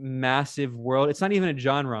diverse, massive world. It's not even a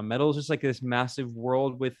genre. Metal is just like this massive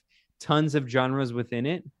world with tons of genres within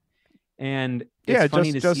it, and it's Yeah,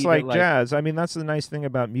 funny to just see that like like jazz. I mean, that's the nice thing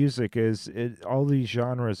about music is all these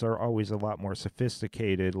genres are always a lot more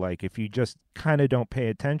sophisticated. Like if you just kind of don't pay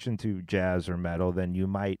attention to jazz or metal, then you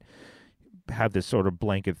might have this sort of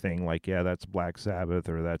blanket thing like, yeah, that's Black Sabbath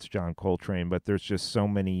or that's John Coltrane, but there's just so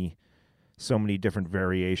many different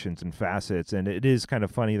variations and facets, and it is kind of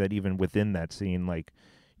funny that even within that scene, like,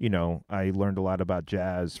 I learned a lot about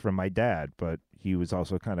jazz from my dad, but he was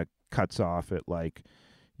also kind of cuts off at like,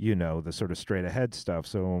 the sort of straight ahead stuff.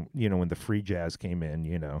 So, when the free jazz came in,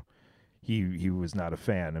 he was not a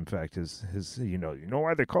fan. In fact, his you know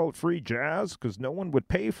why they call it free jazz? Because no one would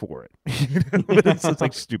pay for it. It's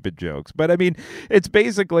like stupid jokes. But I mean, it's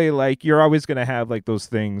basically like you're always going to have like those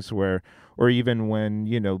things where, or even when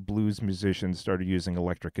blues musicians started using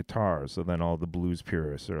electric guitars, so then all the blues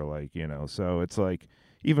purists are like, so it's like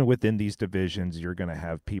even within these divisions, you're going to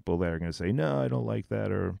have people that are going to say, no, I don't like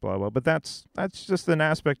that, or blah blah. But that's just an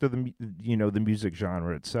aspect of the music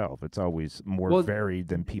genre itself. It's always more well, varied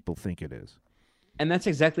than people think it is. and that's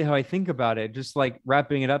exactly how I think about it. Just like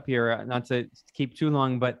wrapping it up here, not to keep too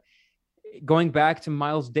long, but going back to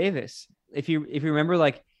Miles Davis, if you remember,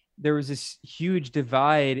 like there was this huge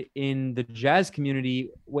divide in the jazz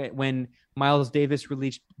community when Miles Davis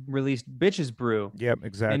released Bitches Brew. Yep, And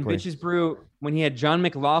exactly. Bitches Brew, when he had John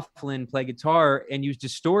McLaughlin play guitar and use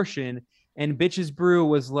distortion, and Bitches Brew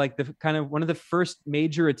was like the kind of one of the first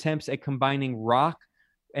major attempts at combining rock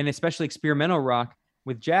and especially experimental rock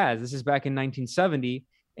with jazz. This is back in 1970,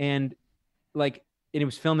 and like it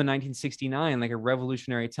was filmed in 1969, like a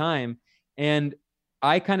revolutionary time. And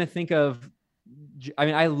I kind of think of, I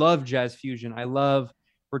mean, I love jazz fusion. I love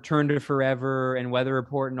Return to Forever and Weather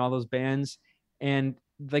Report and all those bands. And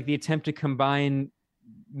like the attempt to combine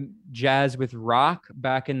jazz with rock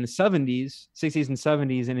back in the 70s, 60s and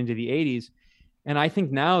 70s and into the 80s. And I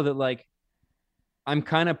think now that like I'm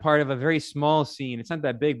kind of part of a very small scene. It's not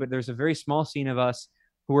that big, but there's a very small scene of us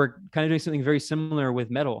who are kind of doing something very similar with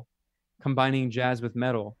metal, combining jazz with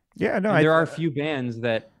metal. Yeah, no, And there are a few bands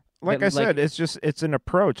like I said, like it's an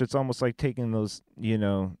approach. It's almost like taking those,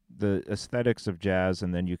 the aesthetics of jazz,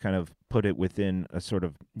 and then you kind of put it within a sort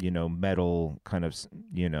of, metal kind of,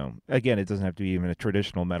 again, it doesn't have to be even a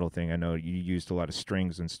traditional metal thing. I know you used a lot of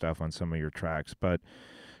strings and stuff on some of your tracks, but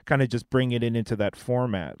kind of just bring it into that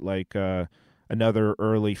format. Like another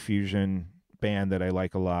early fusion band that I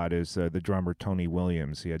like a lot is the drummer Tony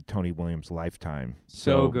Williams. He had Tony Williams Lifetime.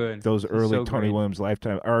 so good. Those He's early so Tony great. Williams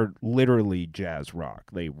Lifetime are literally jazz rock.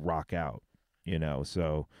 They rock out,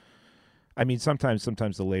 So I mean, sometimes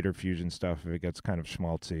the later fusion stuff, if it gets kind of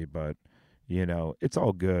schmaltzy, but it's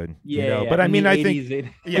all good, Yeah, yeah. But I In mean, the I think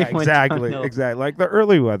 80s, yeah, it went exactly, downhill. exactly. Like the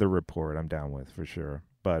early Weather Report, I'm down with for sure.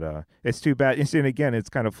 But it's too bad. You see, and again, it's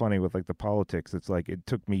kind of funny with like the politics. It's like it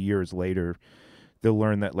took me years later to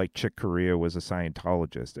learn that like Chick Corea was a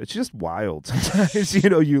Scientologist. It's just wild sometimes.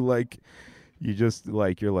 You just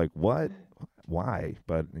like you're like what, why?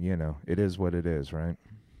 But it is what it is, right?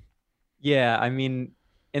 Yeah, I mean,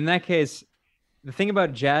 in that case, the thing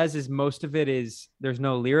about jazz is most of it is there's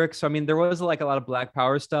no lyrics. So I mean, there was like a lot of Black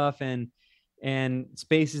Power stuff and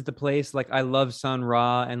Space is the Place. Like I love Sun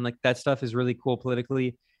Ra and like that stuff is really cool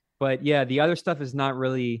politically. But yeah, the other stuff is not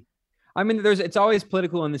really. I mean, it's always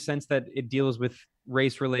political in the sense that it deals with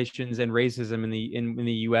race relations and racism in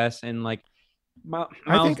the U.S. and like I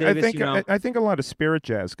Miles think I Davis, think I think a lot of spirit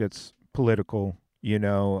jazz gets political,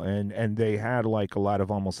 and they had like a lot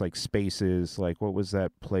of almost like spaces. Like what was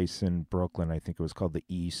that place in Brooklyn? I think it was called the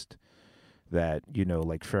East. that, you know,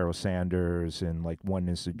 like Pharoah Sanders and like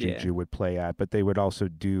Oneness of Juju Yeah. would play at, but they would also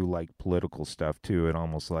do like political stuff too. It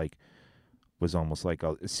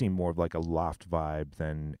seemed more of like a loft vibe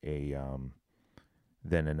than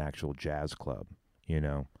an actual jazz club, you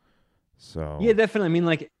know. So Yeah, definitely. I mean,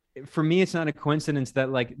 like for me, it's not a coincidence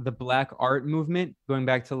that like the Black art movement, going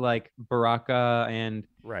back to like Baraka and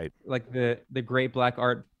right. like the great black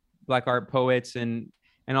art poets and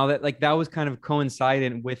all that, like that was kind of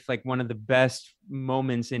coincident with like one of the best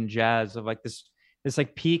moments in jazz of like this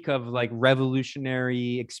like peak of like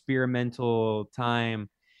revolutionary experimental time.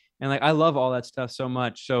 And like I love all that stuff so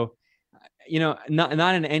much. So, you know,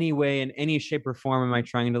 not in any way, in any shape or form am I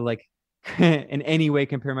trying to like in any way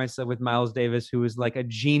compare myself with Miles Davis, who is like a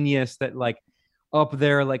genius that like up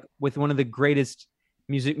there like with one of the greatest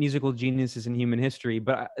musical geniuses in human history.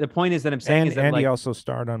 But the point is that I'm saying is that and like he also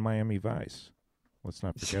starred on Miami Vice. Let's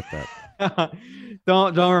not forget that.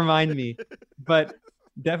 don't remind me. But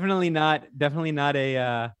definitely not one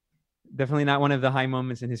of the high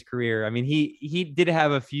moments in his career. I mean, he did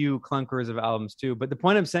have a few clunkers of albums too. But the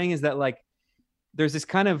point I'm saying is that like there's this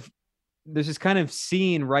kind of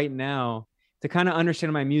scene right now to kind of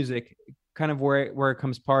understand my music, kind of where it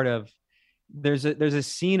comes part of. There's a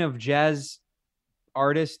scene of jazz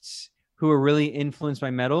artists who are really influenced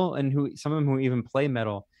by metal, and who some of them who even play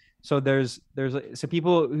metal. So there's so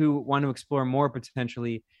people who want to explore more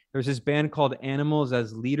potentially. There's this band called Animals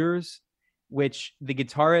as Leaders, which the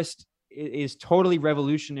guitarist is totally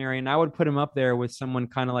revolutionary, and I would put him up there with someone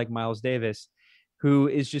kind of like Miles Davis, who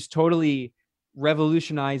is just totally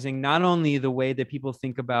revolutionizing not only the way that people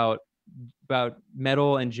think about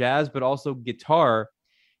metal and jazz, but also guitar.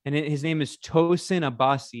 And his name is Tosin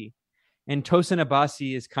Abasi. And Tosin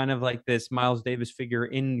Abasi is kind of like this Miles Davis figure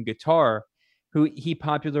in guitar, who he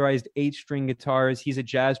popularized 8-string guitars. He's a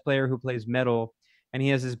jazz player who plays metal, and he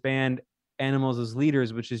has his band Animals as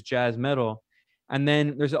Leaders, which is jazz metal. And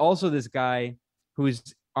then there's also this guy who's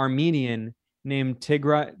Armenian named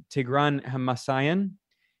Tigran Hamasyan.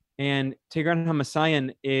 And Tigran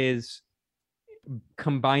Hamasyan is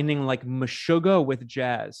combining like Meshuggah with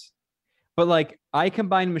jazz. But like I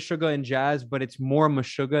combine Meshuggah and jazz, but it's more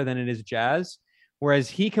Meshuggah than it is jazz. Whereas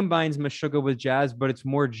he combines Meshuggah with jazz, but it's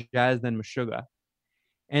more jazz than Meshuggah.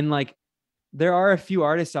 And like there are a few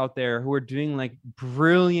artists out there who are doing like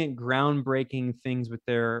brilliant, groundbreaking things with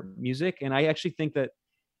their music. And I actually think that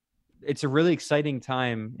it's a really exciting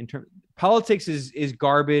time in terms. Politics is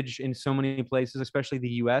garbage in so many places, especially the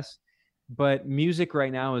US, but music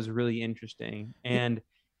right now is really interesting. And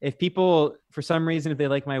if people, for some reason, if they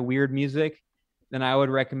like my weird music, then I would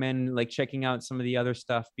recommend like checking out some of the other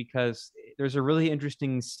stuff, because there's a really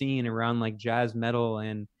interesting scene around like jazz metal,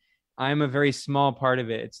 and I'm a very small part of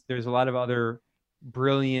it. There's a lot of other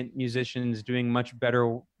brilliant musicians doing much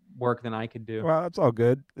better work than I could do. Well, that's all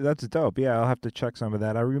good. That's dope. Yeah, I'll have to check some of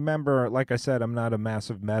that. I remember, like I said, I'm not a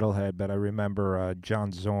massive metalhead, but I remember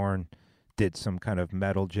John Zorn did some kind of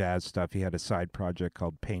metal jazz stuff. He had a side project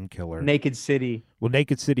called Painkiller. Naked City. Well,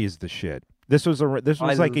 Naked City is the shit. This was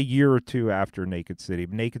like a year or two after Naked City.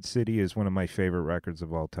 Naked City is one of my favorite records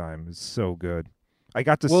of all time. It's so good. I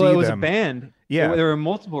got to see them. Well, it was a band. Yeah. There were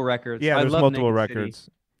multiple records. Yeah, there's multiple Naked records.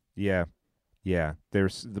 City. Yeah. Yeah.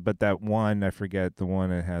 But that one, I forget, the one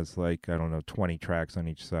that has like, I don't know, 20 tracks on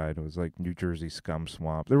each side. It was like New Jersey Scum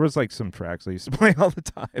Swamp. There was like some tracks I used to play all the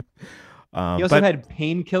time. He also had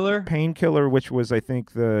Painkiller. Painkiller, which was, I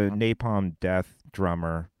think, the Napalm Death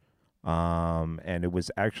drummer. And it was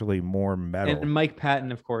actually more metal. And Mike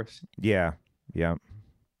Patton, of course. Yeah. Yeah.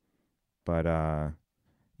 But,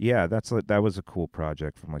 yeah, that was a cool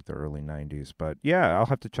project from like the early 90s. But yeah, I'll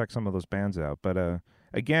have to check some of those bands out. But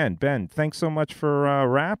again, Ben, thanks so much for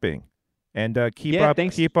rapping. And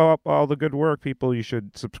keep up all the good work, people. You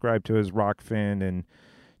should subscribe to his Rockfin and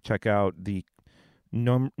check out the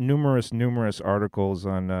numerous articles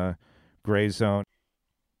on Gray Zone.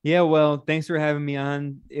 Yeah, well, thanks for having me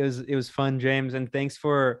on. It was fun, James, and thanks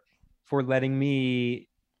for letting me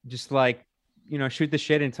just like, shoot the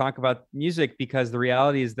shit and talk about music, because the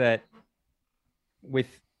reality is that with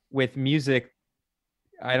music,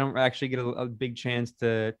 I don't actually get a big chance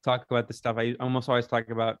to talk about this stuff. I almost always talk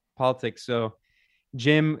about politics. So,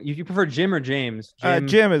 Jim, you prefer Jim or James?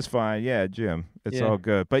 Jim is fine. Yeah, Jim. It's all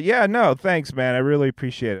good. But yeah, no, thanks, man. I really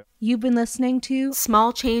appreciate it. You've been listening to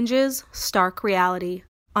Small Changes, Stark Reality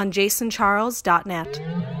on jasoncharles.net.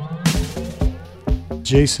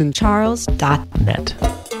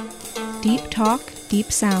 jasoncharles.net. Deep talk,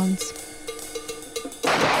 deep sounds.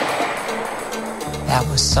 That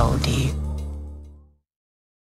was so deep.